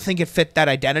I don't think it fit that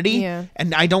identity. Yeah.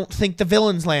 And I don't think the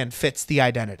villain's land fits the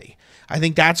identity. I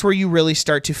think that's where you really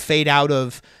start to fade out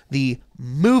of the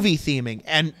movie theming.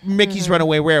 And Mickey's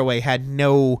Runaway Railway had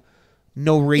no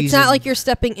reason. It's not like you're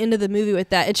stepping into the movie with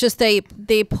that. It's just they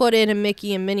put in a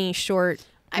Mickey and Minnie short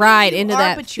ride into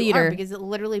that theater because it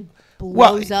literally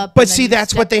blows up. But see,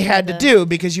 that's what they had to do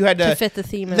because you had to fit the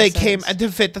theme. They came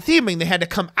to fit the theming. They had to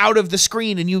come out of the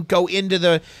screen and you go into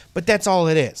the. But that's all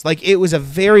it is. Like it was a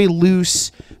very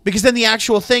loose because then the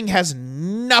actual thing has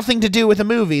nothing to do with the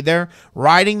movie. They're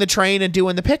riding the train and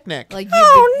doing the picnic. Like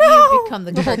you become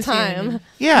the whole cartoon. time.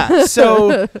 Yeah.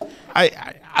 So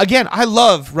I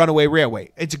love Runaway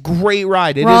Railway. It's a great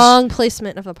ride. It Wrong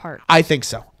placement of a park. I think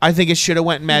so. I think it should have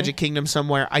went in Magic Kingdom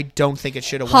somewhere. I don't think it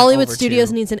should have. Hollywood went over Studios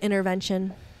to, needs an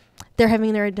intervention. They're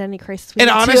having their identity crisis. We And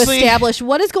need honestly- to establish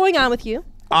what is going on with you.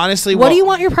 honestly. What do you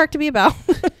want your park to be about?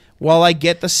 While I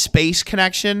get the space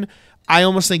connection, I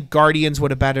almost think Guardians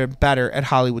would have been better at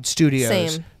Hollywood Studios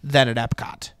Same. than at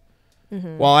Epcot.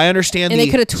 While I understand And they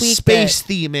the coulda tweaked space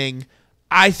theming,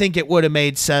 I think it would have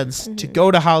made sense to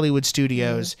go to Hollywood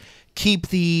Studios, keep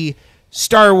the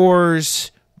Star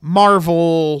Wars,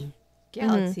 Marvel,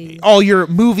 Galaxies. all your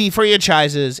movie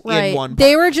franchises in one.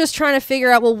 They were just trying to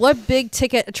figure out, well, what big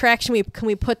ticket attraction can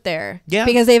we put there? Yeah.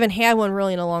 Because they haven't had one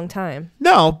really in a long time.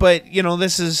 No, but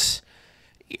this is.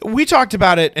 We talked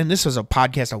about it, and this was a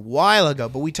podcast a while ago,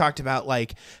 but we talked about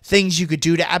like things you could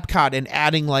do to Epcot and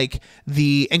adding like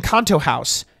the Encanto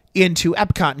house into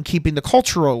Epcot and keeping the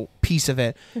cultural piece of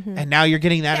it. And now you're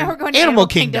getting that Yeah, in we're going to Animal Animal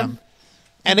Kingdom. Kingdom.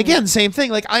 And again, same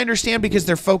thing. Like I understand because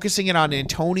they're focusing it on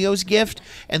Antonio's gift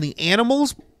and the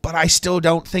animals, but I still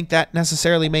don't think that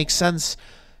necessarily makes sense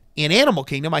in Animal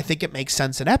Kingdom. I think it makes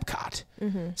sense in Epcot.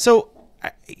 So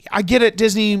I get it.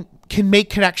 Disney can make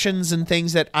connections and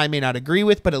things that I may not agree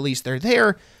with, but at least they're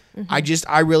there.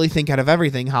 I really think out of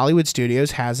everything, Hollywood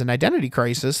Studios has an identity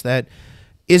crisis that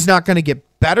is not going to get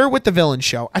better with the villain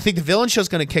show. I think the villain show is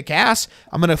going to kick ass.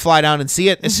 I'm going to fly down and see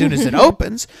it as soon as it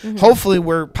opens. Hopefully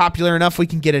we're popular enough we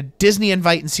can get a Disney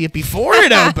invite and see it before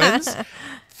it opens.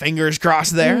 Fingers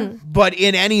crossed there. But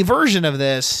in any version of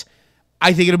this,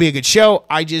 I think it'll be a good show.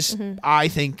 I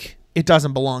think it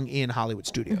doesn't belong in Hollywood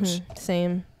Studios.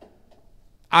 Same.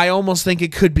 I almost think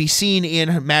it could be seen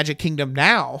in Magic Kingdom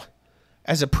now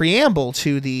as a preamble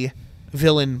to the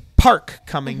villain park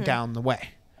coming down the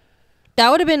way. That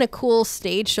would have been a cool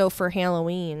stage show for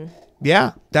Halloween.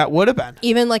 Yeah, that would have been.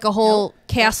 Even like a whole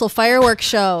castle fireworks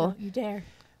show. You dare.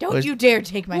 Don't you dare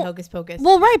take my hocus pocus.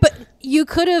 Well, right, but you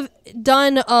could have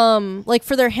done like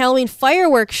for their Halloween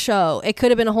fireworks show, it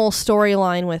could have been a whole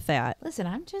storyline with that. Listen,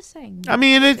 I'm just saying. I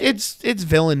mean, it's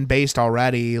villain based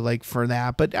already, like for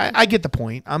that. But I get the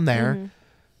point. I'm there.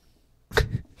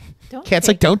 Cat's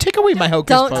like, don't take away my hocus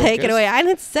Don't pocus. take it away. I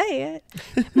didn't say it.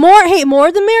 More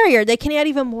the merrier. They can add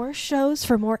even more shows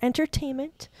for more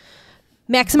entertainment.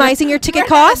 Maximizing your ticket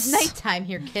costs. It's nighttime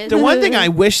here, kids. The one thing I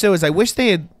wish though is I wish they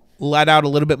had let out a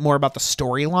little bit more about the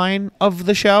storyline of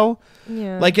the show.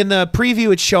 Yeah. Like in the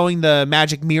preview, it's showing the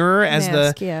magic mirror as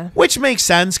which makes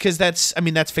sense because that's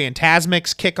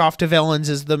Phantasmic's kickoff to villains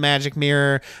is the magic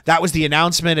mirror. That was the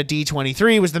announcement at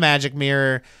D23 was the magic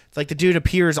mirror. It's like the dude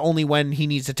appears only when he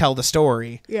needs to tell the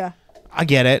story. Yeah. I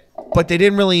get it, but they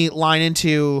didn't really line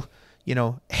into,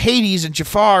 Hades and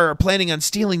Jafar are planning on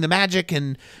stealing the magic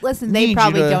and Listen, they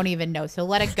probably don't even know, so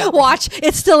let it go. Watch,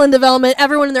 it's still in development.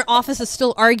 Everyone in their office is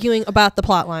still arguing about the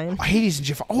plot line. Hades and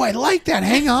Jafar. Oh, I like that.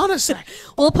 Hang on a sec.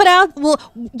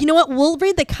 You know what? We'll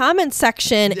read the comment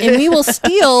section and we will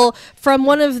steal from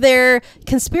one of their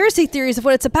conspiracy theories of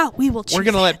what it's about. We're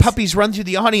going to let puppies run through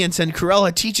the audience and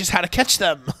Cruella teaches how to catch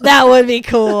them. That would be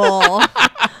cool.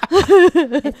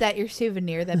 Is that your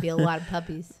souvenir? That'd be a lot of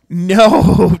puppies.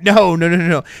 No. Do you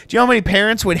know how many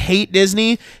parents would hate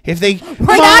Disney if they...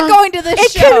 We're not going to this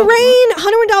It show. can rain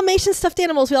 100 Dalmatian stuffed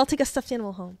animals. We all take a stuffed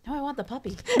animal home. No, I want the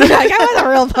puppy. I want the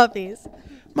real puppies.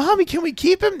 Mommy, can we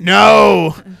keep him?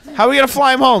 No. How are we going to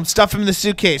fly him home? Stuff him in the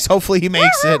suitcase. Hopefully he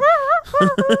makes it.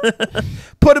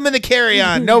 Put him in the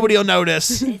carry-on. Nobody will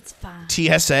notice. It's fine.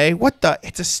 TSA. What the?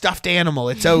 It's a stuffed animal.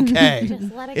 It's okay.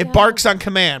 Just let It go. barks on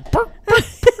command.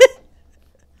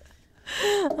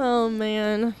 Oh,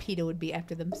 man. PETA would be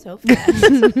after them so fast.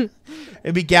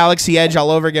 It'd be Galaxy Edge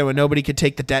all over again when nobody could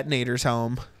take the detonators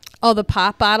home. Oh, the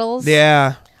pop bottles?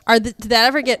 Yeah. Did that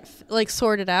ever get like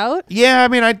sorted out? Yeah, I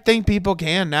mean, I think people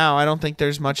can now. I don't think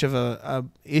there's much of a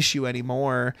issue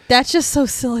anymore. That's just so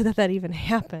silly that even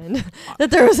happened.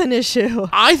 That there was an issue.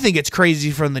 I think it's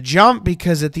crazy from the jump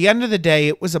because at the end of the day,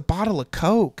 it was a bottle of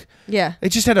Coke. Yeah. It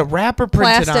just had a wrapper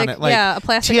printed on it. Like, yeah, a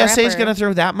plastic TSA's wrapper. going to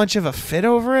throw that much of a fit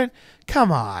over it?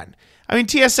 Come on. I mean,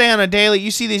 TSA on a daily,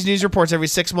 you see these news reports every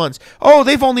 6 months. Oh,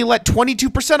 they've only let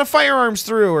 22% of firearms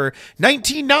through, or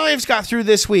 19 knives got through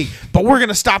this week, but we're going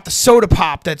to stop the soda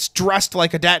pop that's dressed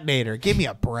like a detonator. Give me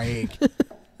a break.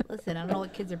 Listen, I don't know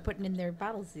what kids are putting in their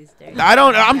bottles these days.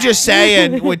 I'm just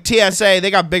saying, with TSA,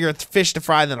 they got bigger fish to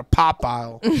fry than a pop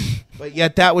bottle. But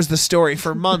yet that was the story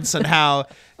for months on how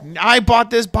I bought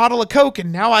this bottle of Coke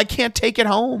and now I can't take it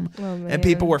home. Oh, man. And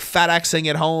people were FedExing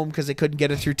it home because they couldn't get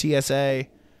it through TSA.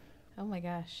 Oh my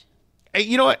gosh. Hey,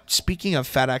 you know what? Speaking of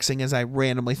FedExing, as I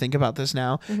randomly think about this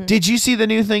now, did you see the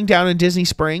new thing down in Disney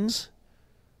Springs?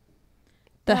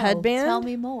 The No, headband? Tell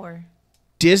me more.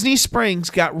 Disney Springs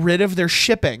got rid of their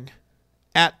shipping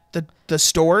at the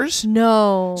stores.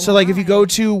 No. So, like, if you go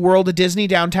to World of Disney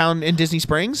downtown in Disney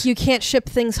Springs, You can't ship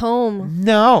things home.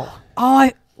 no.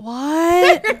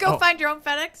 What? Go find your own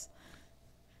FedEx.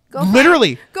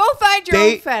 Literally. Go find your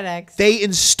own FedEx. They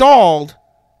installed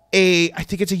I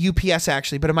think it's a UPS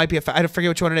actually, but it might be I forget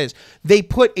which one it is. They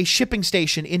put a shipping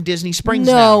station in Disney Springs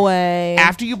now. No way.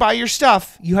 After you buy your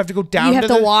stuff, you have to go down You have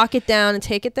to the, walk it down and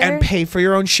take it there? and pay for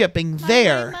your own shipping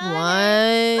there. What?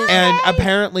 And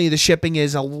apparently the shipping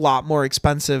is a lot more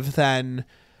expensive than,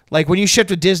 like, when you ship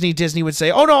to Disney, Disney would say,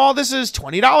 oh no, all this is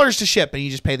 $20 to ship, and you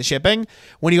just pay the shipping.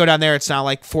 When you go down there, it's now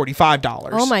like $45.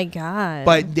 Oh my God.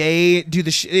 But they do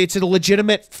it's a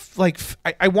legitimate,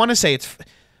 I want to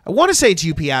say it's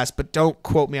UPS, but don't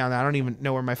quote me on that. I don't even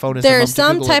know where my phone is. There's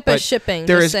I'm some type of shipping.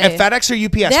 There just is say. FedEx or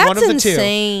UPS, That's one of the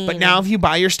insane. two. But now if you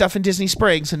buy your stuff in Disney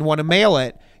Springs and want to mail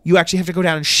it, you actually have to go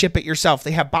down and ship it yourself. They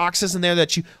have boxes in there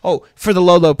that for the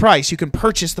low price, you can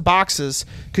purchase the boxes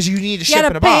because you need to ship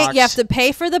in a box. You have to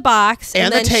pay for the box And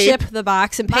and, the then tape. ship the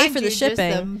box and pay Mind for the you, just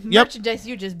shipping. the merchandise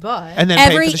you just bought. And then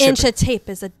Every pay for the inch shipping. of tape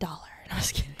is $1. No, I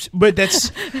was kidding. But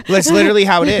that's literally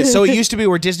how it is. So it used to be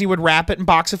where Disney would wrap it and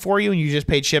box it for you and you just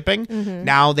paid shipping.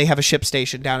 Now they have a ship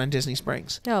station down in Disney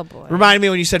Springs. Oh boy. Reminded me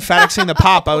when you said FedExing the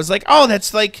pop. I was like, oh,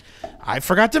 that's like, I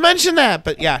forgot to mention that.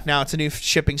 But yeah, now it's a new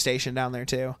shipping station down there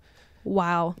too.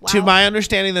 Wow. To my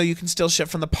understanding, though, you can still ship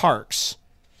from the parks.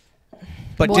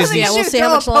 But Well, Disney, yeah, we'll see how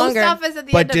Throw a much post longer. office at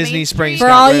the But end of Disney Main Springs Street.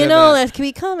 For got all rid you of know, it. that could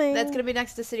be coming. That's gonna be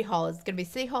next to City Hall. It's gonna be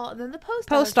City Hall and then the post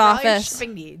Post for all your office.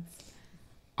 shipping needs.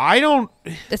 I don't.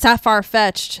 It's not far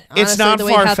fetched. It's not the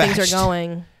way how far-fetched. things are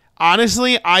going.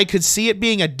 Honestly, I could see it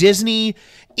being a Disney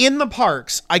in the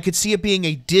parks. I could see it being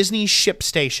a Disney ship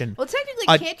station. Well,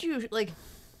 technically, can't you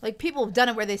like people have done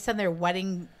it where they send their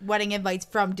wedding invites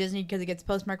from Disney because it gets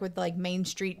postmarked with like Main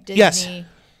Street Disney. Yes.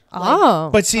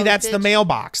 But see, that's the postage.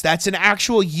 mailbox. That's an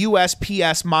actual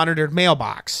USPS monitored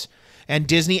mailbox. And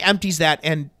Disney empties that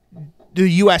and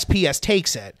the USPS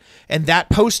takes it. And that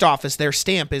post office, their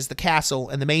stamp is the Castle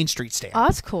and the Main Street stamp. Oh,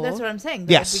 that's cool. That's what I'm saying.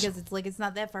 Though, Yes. because it's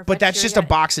not that far. But that's just a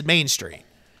box at Main Street.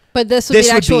 But this would This be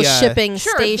an would actual be a- shipping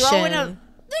Sure, station. throw in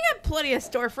they got plenty of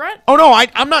storefront. Oh, no,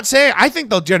 I'm not saying. I think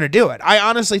they're going to do it. I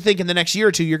honestly think in the next year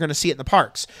or two, you're going to see it in the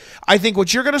parks. I think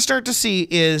what you're going to start to see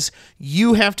is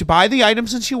you have to buy the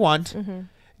items that you want.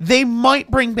 They might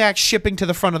bring back shipping to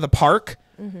the front of the park,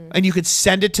 and you could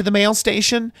send it to the mail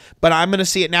station. But I'm going to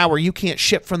see it now where you can't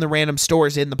ship from the random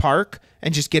stores in the park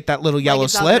and just get that little yellow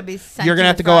it's all gonna slip. be sent You're going to to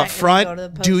have the to go up front and then go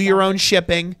to front, the do post your own office.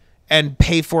 shipping, and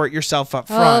pay for it yourself up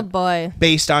Oh front boy.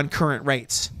 based on current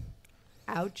rates.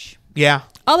 Ouch. Yeah.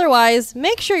 Otherwise,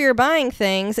 make sure you're buying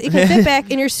things that you can fit back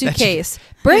in your suitcase.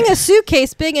 Bring a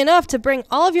suitcase big enough to bring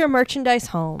all of your merchandise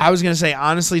home. I was going to say,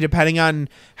 honestly, depending on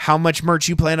how much merch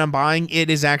you plan on buying, it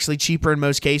is actually cheaper in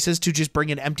most cases to just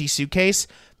bring an empty suitcase,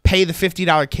 pay the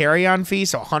 $50 carry-on fee,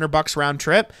 so $100 round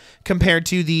trip, compared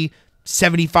to the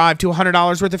 $75 to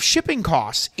 $100 worth of shipping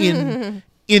costs in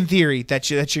theory that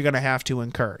you're going to have to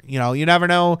incur. You know, you never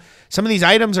know. Some of these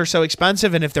items are so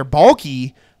expensive, and if they're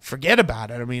bulky, forget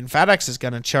about it. I mean, FedEx is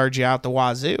going to charge you out the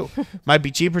wazoo. Might be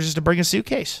cheaper just to bring a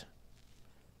suitcase.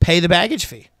 Pay the baggage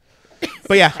fee.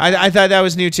 But yeah, I thought that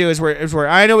was new too. Is where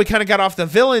I know we kind of got off the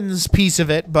villains piece of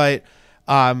it, but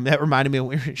that reminded me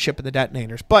when we were shipping the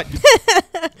detonators. But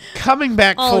coming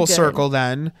back All full good. circle,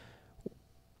 then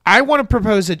I want to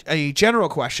propose a general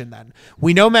question. Then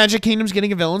we know Magic Kingdom's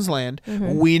getting a Villains Land.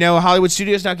 We know Hollywood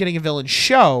Studios not getting a villain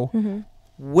show.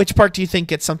 Which park do you think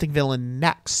gets something villain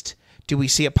next? Do we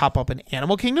see it pop up in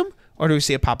Animal Kingdom, or do we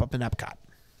see it pop up in Epcot?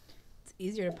 It's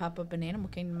easier to pop up in Animal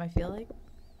Kingdom, I feel like.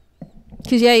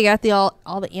 Because you got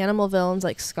all the animal villains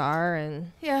like Scar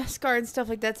and Yeah, Scar and stuff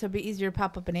like that, so it'd be easier to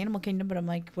pop up in Animal Kingdom. But I'm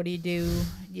like, what do?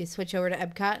 You switch over to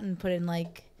Epcot and put in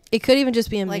like it could even just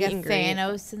be a like meet a and greet.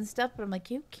 Thanos and stuff. But I'm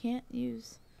like, you can't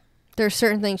use. There's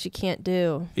certain things you can't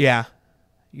do. Yeah.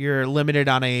 You're limited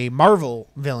on a Marvel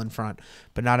villain front,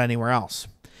 but not anywhere else.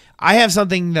 I have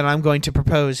something that I'm going to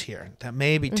propose here that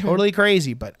may be totally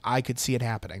crazy, but I could see it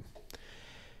happening.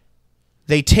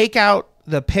 They take out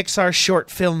the Pixar Short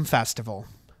Film Festival.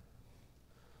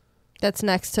 That's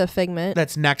next to Figment.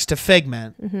 That's next to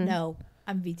Figment. No,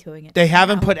 I'm vetoing it. They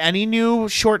haven't put any new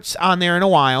shorts on there in a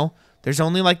while. There's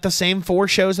only like the same 4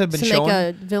 shows that have been shown.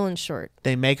 Make a villain short.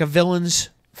 They make a villain's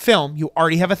film. You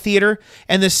already have a theater,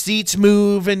 and the seats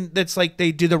move, and it's like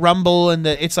they do the rumble, and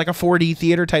it's like a 4D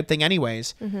theater type thing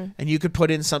anyways. And you could put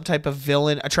in some type of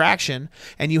villain attraction,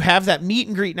 and you have that meet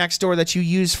and greet next door that you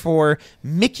use for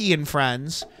Mickey and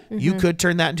Friends. You could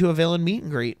turn that into a villain meet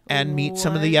and greet and meet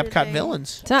some of the What are Epcot they-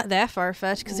 villains. It's not that far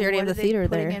fetched because they already have the theater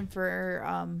putting there. in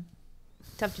for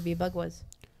Tough to Be a Bug was.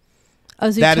 A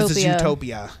Zootopia. That is a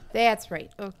Zootopia. That's right.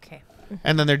 Okay.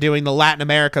 And then they're doing the Latin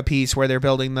America piece where they're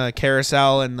building the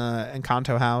carousel and the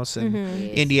Encanto house and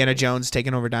Indiana Jones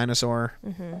taking over Dinosaur.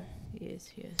 Yes.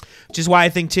 Which is why I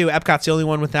think too Epcot's the only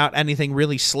one without anything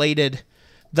really slated.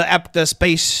 The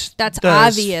space That's the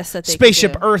obvious that they could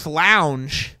Spaceship do. Earth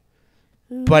Lounge.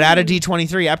 But out of D23,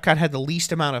 Epcot had the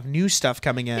least amount of new stuff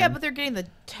coming in. Yeah, but they're getting the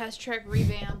test track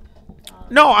revamp.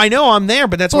 No, I know I'm there,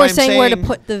 but that's So why we're I'm saying saying where to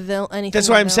put the anything. that's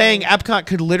why I'm with saying villain. Epcot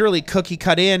could literally cookie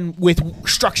cut in with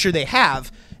structure they have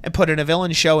and put in a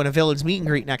villain show and a villain's meet and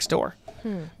greet next door.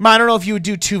 I don't know if you would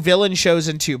do 2 villain shows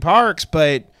in 2 parks,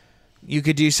 but you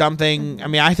could do something. I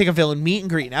mean, I think a villain meet and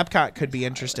greet in Epcot could be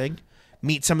interesting.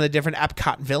 Meet some of the different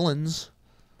Epcot villains.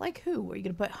 Like who? Are you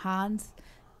gonna put Hans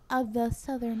of the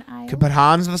Southern Isles? Could put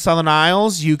Hans of the Southern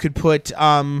Isles. You could put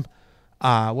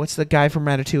what's the guy from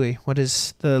Ratatouille? What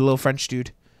is the little French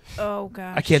dude? Oh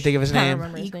gosh, I can't think of his I don't name.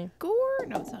 remember his name. Igor?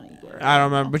 No, it's not Igor. I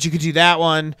don't remember, but you could do that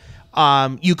one.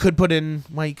 You could put in.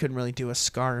 Well, you couldn't really do a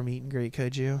Scar meet and greet,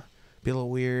 could you? Be a little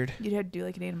weird. You'd have to do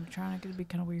like an animatronic. It'd be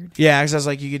kind of weird. Yeah, because I was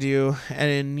like, you could do,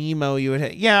 and in Nemo, you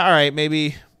would. Yeah, all right,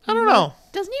 maybe. I don't know.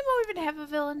 Does Nemo even have a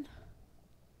villain?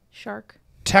 Shark.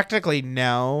 Technically,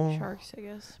 no. Sharks, I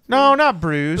guess. No, not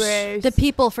Bruce. The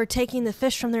people for taking the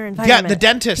fish from their Yeah, environment. the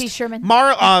dentist. P. Sherman.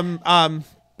 Darla.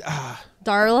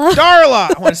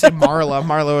 Darla. I want to say Marla.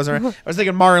 Marla was. I was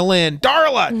thinking Marlin.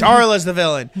 Darla. Darla's the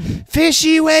villain.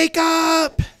 Fishy, wake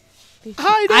up.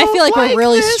 I feel like we're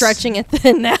really stretching it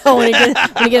thin now when we get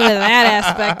into that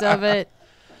aspect of it.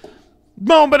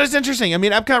 No, but it's interesting. I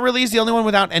mean, Epcot really is the only one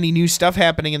without any new stuff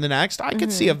happening in the next. I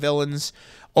could see a villain's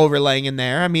overlaying in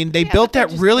there. I mean, they built but they're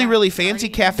that just really, not really fancy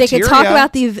great. They cafeteria. could talk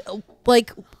about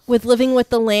like with living with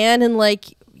the land and like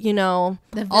all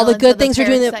the villains good of things we're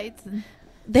doing. parasites and-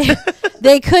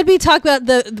 They could be talking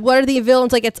about what are the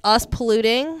villains, like it's us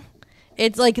polluting.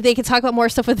 It's like they could talk about more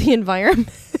stuff with the environment.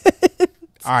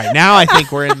 All right, now I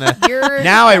think we're in the. You're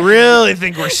Now I really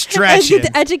think we're stretching.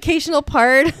 The educational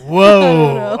part.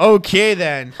 Whoa. Okay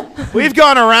then. We've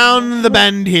gone around the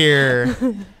bend here.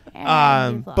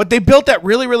 But they built that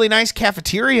really, really nice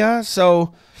cafeteria.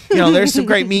 So, there's some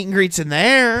great meet and greets in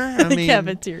there. I mean,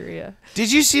 Cafeteria.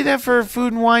 did you see that for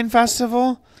Food and Wine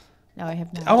Festival? No, I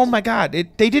have not. Oh my God. They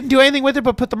didn't do anything with it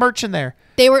but put the merch in there.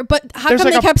 They were, but how There's come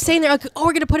like they a- kept saying they're like, oh,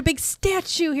 we're gonna put a big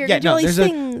statue here? Yeah, to do all no, these there's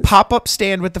things. a pop-up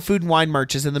stand with the Food and Wine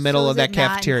merch is in the middle So of is that it not in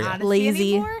cafeteria. Odyssey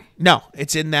Lazy. anymore? No,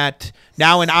 it's in that.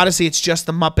 Now in Odyssey, it's just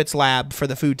the Muppets lab for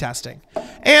the food testing.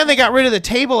 And they got rid of the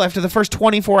table after the first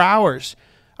 24 hours.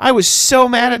 I was so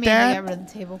mad I at mean, they that. got rid of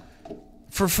the table.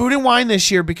 For Food and Wine this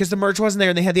year, because the merch wasn't there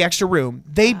and they had the extra room,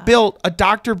 they built a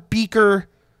Dr. Beaker,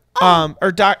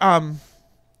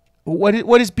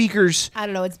 what is Beaker's? I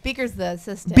don't know. It's Beaker's the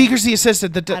assistant. Beaker's the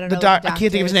assistant. I don't know I the can't think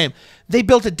of his doctors. name. They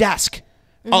built a desk,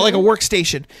 like a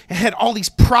workstation. It had all these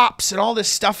props and all this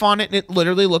stuff on it, and it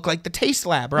literally looked like the taste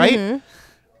lab, right?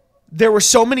 There were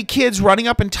so many kids running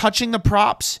up and touching the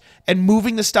props and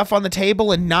moving the stuff on the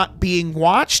table and not being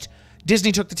watched.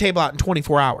 Disney took the table out in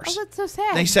 24 hours. Oh, that's so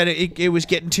sad. They said it was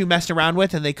getting too messed around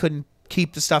with and they couldn't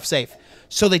keep the stuff safe.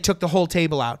 So they took the whole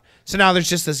table out. So now there's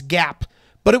just this gap.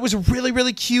 But it was a really,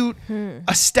 really cute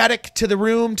aesthetic to the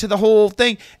room, to the whole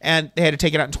thing. And they had to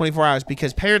take it out in 24 hours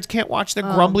because parents can't watch their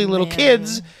grumbly little man.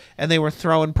 kids. And they were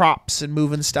throwing props and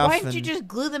moving stuff. Why didn't you and- just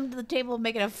glue them to the table and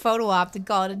make it a photo op and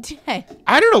call it a day?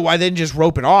 I don't know why they didn't just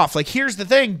rope it off. Like, here's the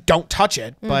thing. Don't touch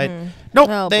it. But nope,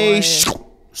 Oh, they boy.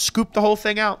 scooped the whole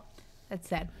thing out. That's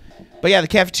sad. But yeah, the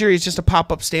cafeteria is just a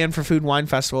pop-up stand for Food and Wine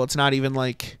Festival. It's not even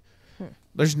like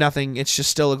there's nothing. It's just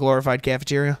still a glorified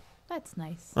cafeteria. That's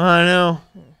nice. I know.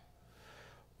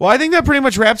 Well, I think that pretty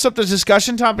much wraps up the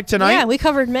discussion topic tonight. Yeah, we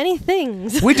covered many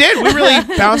things. We did. We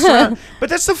really bounced around. But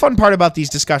that's the fun part about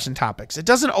these discussion topics. It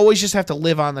doesn't always just have to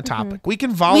live on the topic. We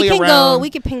can volley around.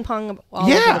 We can ping pong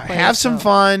all over the place, have some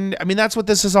fun. I mean, that's what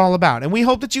this is all about. And we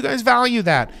hope that you guys value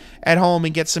that at home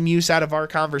and get some use out of our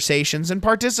conversations and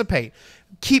participate.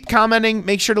 Keep commenting.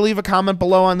 Make sure to leave a comment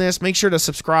below on this. Make sure to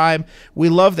subscribe. We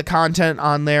love the content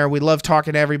on there. We love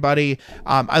talking to everybody.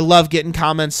 I love getting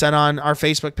comments sent on our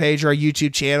Facebook page or our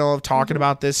YouTube channel of talking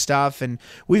about this stuff. And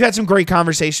we've had some great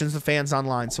conversations with fans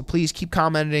online. So please keep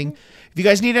commenting. If you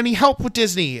guys need any help with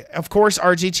Disney, of course,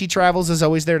 RJT Travels is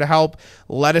always there to help.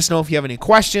 Let us know if you have any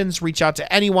questions. Reach out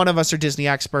to any one of us or Disney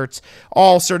experts,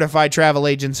 all certified travel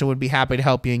agents, who would be happy to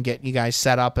help you and get you guys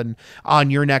set up and on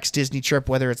your next Disney trip,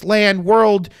 whether it's land,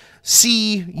 world,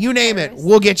 sea, you name it.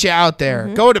 We'll get you out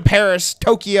there. Go to Paris,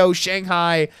 Tokyo,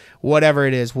 Shanghai, whatever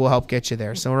it is. We'll help get you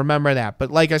there. So remember that.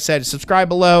 But like I said, subscribe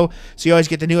below so you always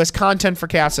get the newest content for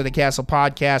Castle to Castle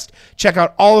podcast. Check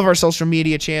out all of our social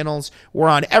media channels. We're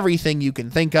on everything you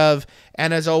can think of.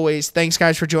 And as always, thanks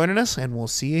guys for joining us, and we'll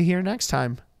see you here next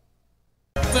time.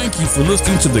 Thank you for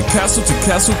listening to the Castle to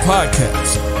Castle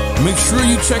podcast. Make sure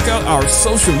you check out our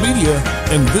social media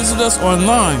and visit us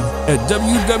online at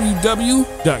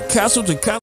www.castle-to-castle.com.